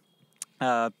selected.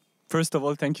 First of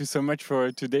all, thank you so much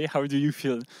for today. How do you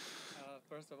feel?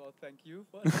 First of all, thank you.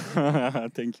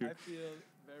 Thank you. I feel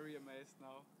very amazed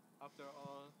now after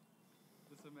all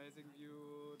this amazing view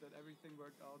that everything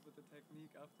worked out with the technique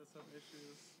after some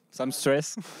issues. Some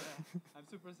stress. Yeah, I'm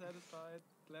super satisfied,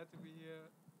 glad to be here,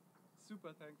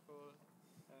 super thankful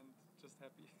and just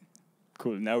happy.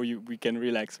 Cool. Now we can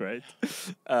relax, right?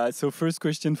 So first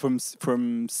question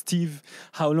from Steve.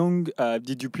 How long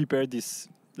did you prepare this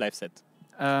live set?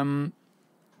 Do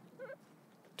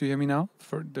you hear me now?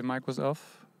 The mic was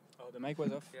off. Oh, the mic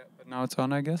was off? Yeah, but now it's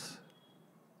on, I guess.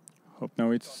 Hope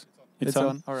now it's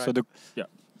on. All right. So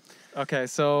Okay,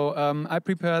 so I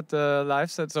prepared the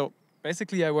live set. So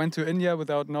basically, I went to India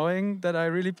without knowing that I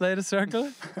really played a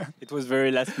Cercle. It was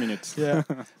very last minute. Yeah.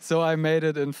 So I made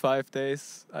it in 5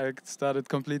 days. I started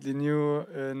completely new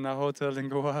in a hotel in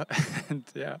Goa, and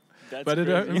yeah. That's but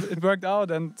crazy. it worked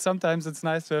out, and sometimes it's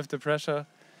nice to have the pressure.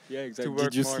 Yeah, exactly. To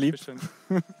work Did you more sleep? efficient.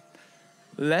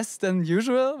 Less than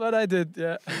usual, but I did.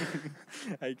 Yeah.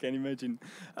 I can imagine.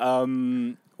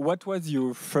 What was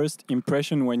your first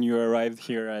impression when you arrived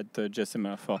here at the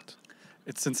Jaisalmer fort?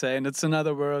 It's insane. It's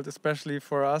another world, especially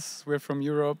for us. We're from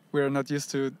Europe. We're not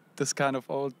used to this kind of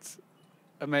old,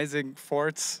 amazing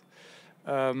forts.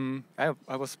 I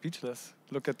was speechless.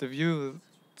 Look at the view.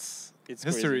 It's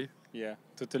history. Crazy. Yeah,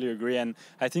 totally agree. And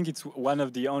I think it's one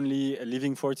of the only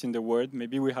living forts in the world.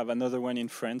 Maybe we have another one in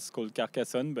France called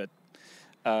Carcassonne, but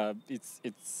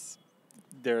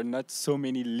there are not so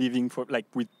many living fort, like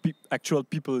with actual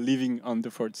people living on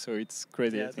the fort. So it's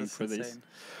crazy, Yeah, I think, for insane. this.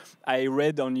 I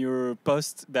read on your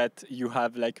post that you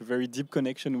have like a very deep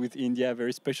connection with India, a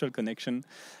very special connection.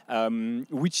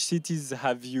 Which cities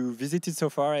have you visited so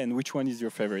far, and which one is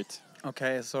your favorite?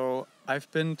 Okay, so I've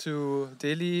been to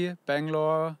Delhi,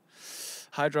 Bangalore,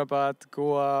 Hyderabad,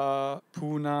 Goa,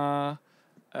 Pune.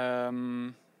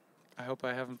 I hope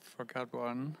I haven't forgot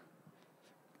one.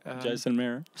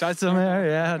 Jaisalmer. Jaisalmer,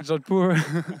 yeah, Jodhpur.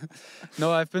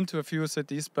 No, I've been to a few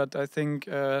cities, but I think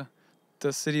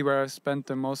the city where I spent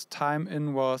the most time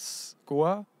in was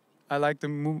Goa. I like the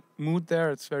mood there.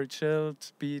 It's very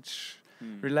chilled, beach,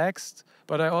 relaxed.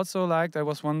 But I also liked, I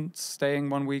was once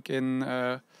staying 1 week in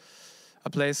a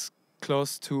place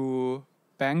close to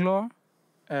Bangalore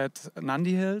at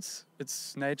Nandi Hills.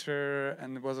 It's nature,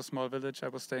 and it was a small village. I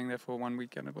was staying there for 1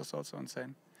 week, and it was also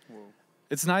insane. Whoa.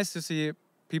 It's nice to see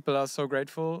people are so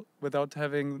grateful without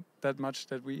having that much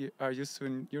that we are used to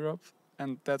in Europe.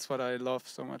 And that's what I love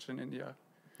so much in India.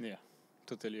 Yeah,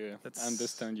 totally. I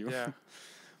understand you. Yeah.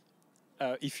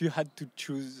 If you had to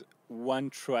choose one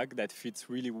track that fits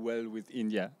really well with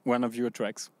India, one of your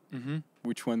tracks,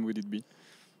 which one would it be?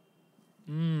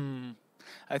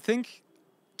 I think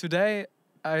today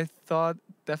I thought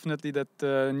definitely that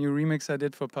the new remix I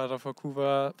did for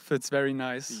Parafakuva fits very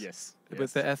nice. Yes.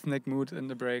 With the ethnic mood in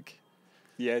the break.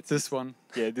 Yeah, this one.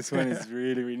 Yeah, this one is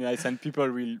really, really nice, and people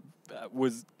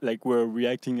were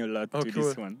reacting a lot to cool.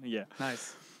 this one. Yeah,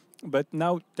 nice. But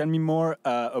now, tell me more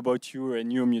about your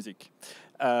new music.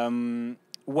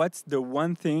 What's the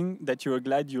one thing that you're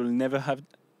glad you'll never have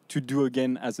to do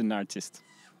again as an artist?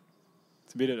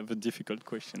 It's a bit of a difficult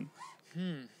question.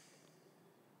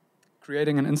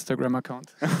 Creating an Instagram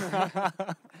account.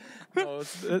 No,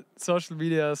 social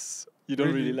medias. You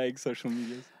don't really like social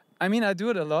media? I mean, I do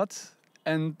it a lot.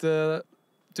 And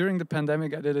during the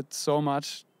pandemic, I did it so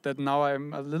much that now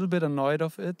I'm a little bit annoyed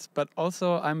of it, but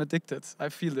also I'm addicted. I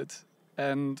feel it.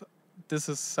 And this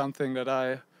is something that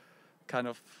I kind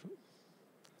of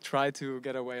try to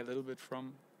get away a little bit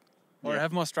from, or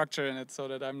have more structure in it so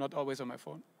that I'm not always on my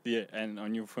phone. Yeah, and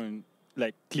on your phone,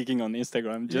 like clicking on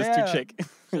Instagram just to check.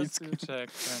 Just to check.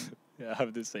 Yeah, I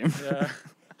have the same. Yeah.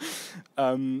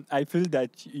 I feel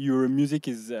that your music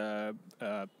is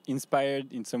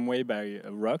inspired in some way by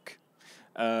rock.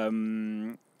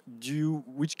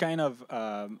 Which kind of?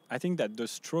 I think that the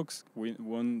Strokes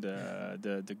won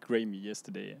the Grammy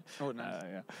yesterday. Oh,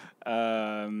 nice.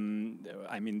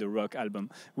 I mean the rock album.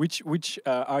 Which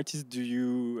artists do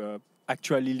you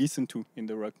actually listen to in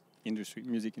the rock industry,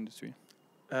 music industry?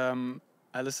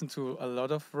 I listen to a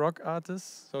lot of rock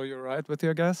artists, so you're right with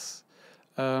your guess.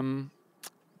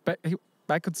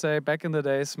 I could say back in the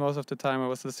days, most of the time I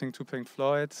was listening to Pink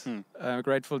Floyd,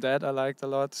 Grateful Dead I liked a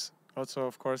lot. Also,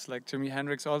 of course, like Jimi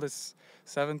Hendrix, all this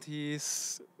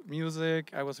 70s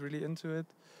music, I was really into it.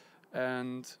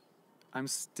 And I'm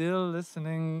still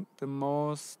listening the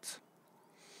most...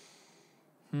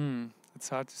 it's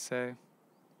hard to say.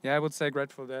 Yeah, I would say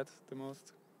Grateful Dead the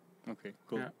most. Okay,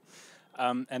 cool.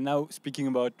 Yeah. And now speaking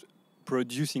about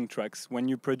producing tracks, when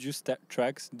you produce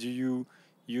tracks, do you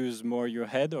use more your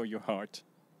head or your heart?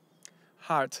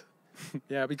 Heart.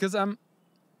 Yeah, because I'm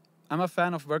a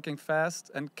fan of working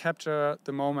fast and capture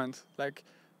the moment, like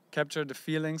capture the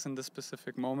feelings in the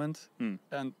specific moment.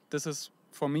 And this is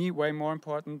for me way more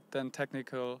important than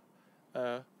technical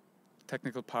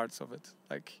parts of it,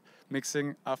 like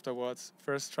mixing afterwards.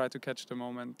 First try to catch the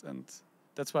moment, and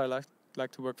that's why I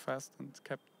like to work fast and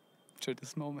capture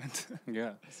this moment.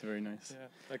 Yeah, it's very nice. Yeah,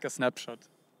 like a snapshot.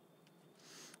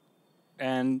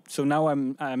 And so now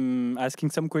I'm asking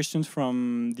some questions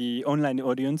from the online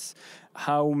audience.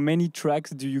 How many tracks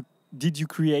did you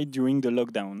create during the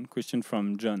lockdown? Question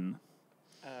from John.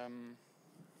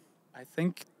 I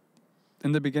think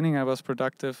in the beginning I was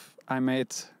productive. I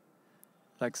made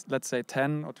like let's say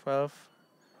 10 or 12,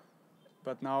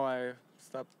 but now I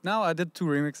stopped. Now I did 2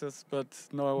 remixes, but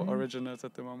no originals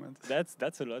at the moment.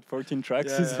 That's a lot. 14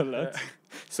 tracks is a lot. Yeah.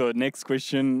 So next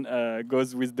question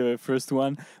goes with the first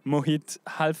one. Mohit,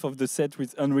 half of the set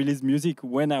with unreleased music.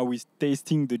 When are we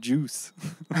tasting the juice?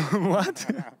 What?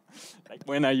 Like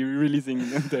when are you releasing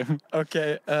them?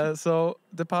 Okay, so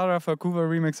the Para for Cuba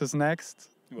remix is next.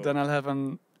 Whoa. Then I'll have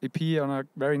an EP on a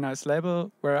very nice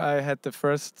label where I had the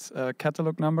first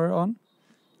catalog number on.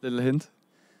 Little hint.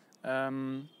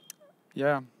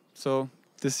 Yeah, so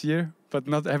this year, but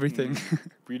not everything.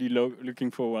 Really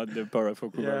looking forward the Para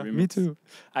for Cuba remix. Me too.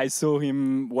 I saw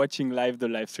him watching live the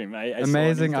live stream. I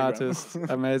Amazing saw on Instagram. artist.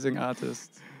 Amazing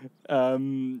artist.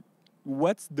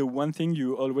 What's the one thing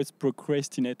you always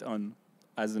procrastinate on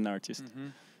as an artist?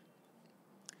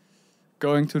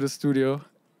 Going to the studio.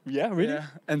 Yeah, really? Yeah.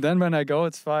 And then when I go,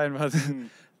 it's fine, but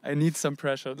I need some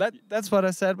pressure. That's what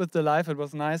I said with the live. It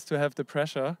was nice to have the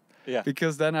pressure. Yeah.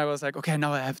 Because then I was like, okay,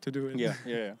 now I have to do it.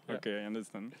 Yeah. Okay, I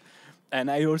understand. And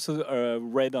I also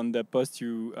read on the post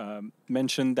you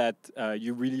mentioned that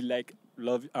you really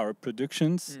love our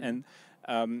productions. And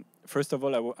first of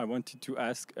all, I wanted to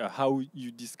ask how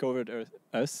you discovered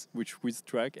us, which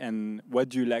track, and what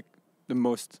do you like the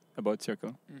most about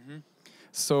Cercle?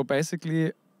 So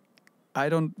basically, I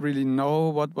don't really know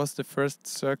what was the first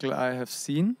Cercle I have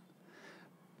seen,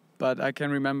 but I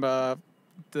can remember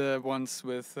the ones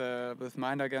with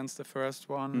Mind Against, the first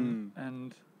one,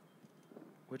 and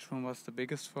which one was the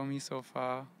biggest for me so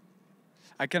far?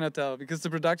 I cannot tell because the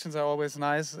productions are always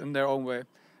nice in their own way.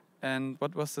 And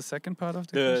what was the second part of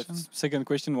the question? The second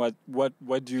question was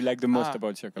what do you like the most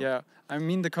about Cercle? Yeah, I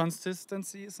mean the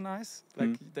consistency is nice,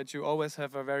 like that you always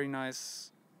have a very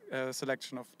nice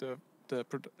selection of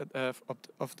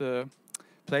the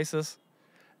places.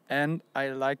 And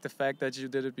I like the fact that you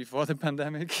did it before the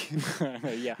pandemic.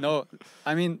 Yeah. No,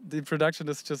 I mean, the production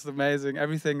is just amazing.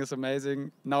 Everything is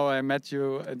amazing. Now I met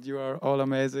you and you are all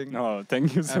amazing. Oh,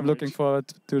 thank you so much. I'm looking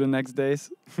forward to the next days.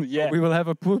 Yeah. We will have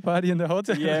a pool party in the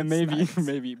hotel. Yeah, maybe, nice.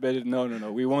 maybe. But no.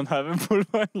 We won't have a pool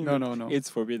party. No. It's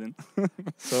forbidden.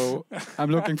 So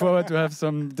I'm looking forward to have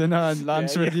some dinner and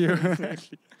lunch with you.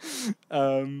 Exactly.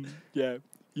 Yeah,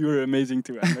 you were amazing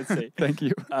too, I must say. Thank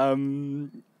you.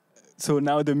 So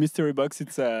now the mystery box,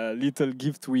 it's a little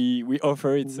gift we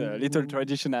offer. It's a little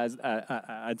tradition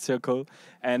at Cercle.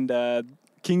 And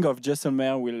King of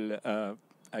Jaisalmer will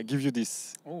give you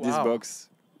this box,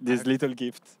 this little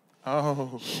gift.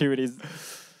 Oh. Here it is.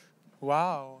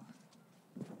 Wow.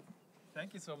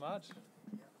 Thank you so much.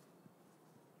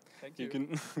 Thank you.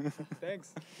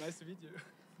 Thanks. Nice to meet you.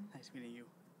 Nice meeting you.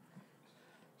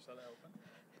 Shall I open?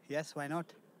 Yes, why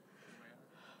not?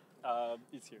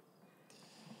 It's here.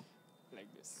 Like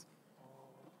this. Oh,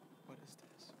 what is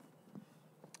this?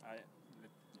 Yeah.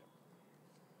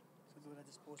 So those are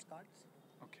just postcards?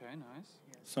 Okay, nice.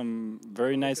 Yes. Some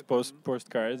very nice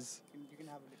postcards. You can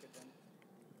have a look at them.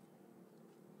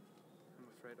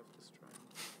 afraid of destroying.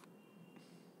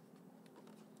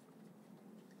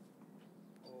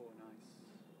 Oh,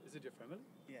 nice. Is it your family?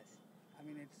 Yes. I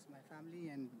mean, it's my family,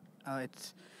 and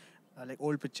it's like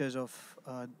old pictures of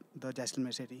the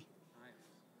Jaisalmer city. Nice.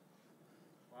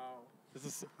 Wow. This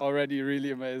is already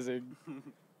really amazing.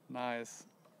 Nice.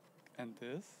 And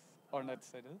this? Or not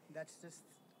say this?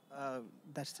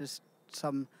 That's just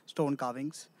some stone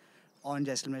carvings on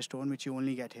Jaisalmer stone, which you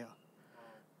only get here.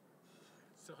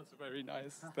 Sounds very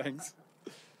nice. Thanks.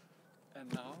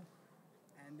 And now?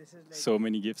 And this is like So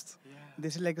many gifts. Yeah.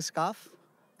 this is like a scarf,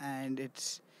 and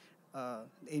it's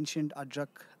ancient Adrak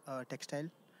textile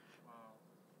Wow.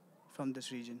 from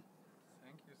this region.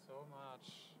 Thank you so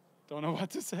much. Don't know what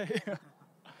to say.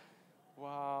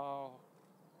 Wow.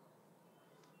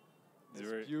 It's It's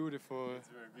very- beautiful. It's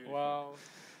very beautiful. Wow.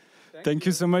 Thank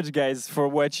you so much, guys, for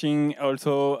watching.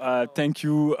 Also, thank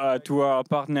you to our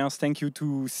partners. Thank you to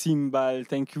Simbal.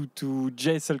 Thank you to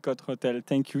Jaisalmer Hotel.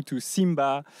 Thank you to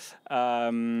Simba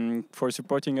for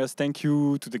supporting us. Thank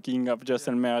you to the King of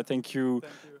Jaisalmer. Thank you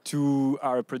to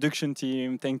our production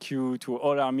team. Thank you to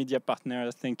all our media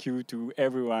partners. Thank you to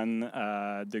everyone,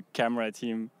 the camera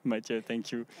team. Mathieu,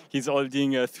 thank you. He's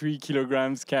holding a 3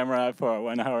 kilograms camera for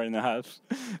 1 hour and a half.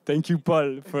 Thank you,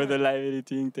 Paul, for the live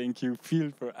editing. Thank you,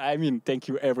 Phil, thank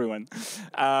you, everyone.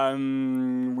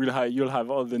 You'll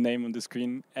have all the name on the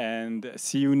screen, and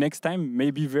see you next time,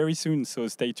 maybe very soon. So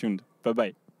stay tuned.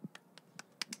 Bye-bye.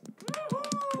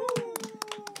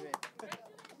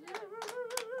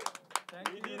 Thank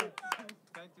you.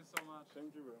 Thank you so much.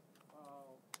 Thank you, bro.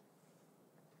 Wow.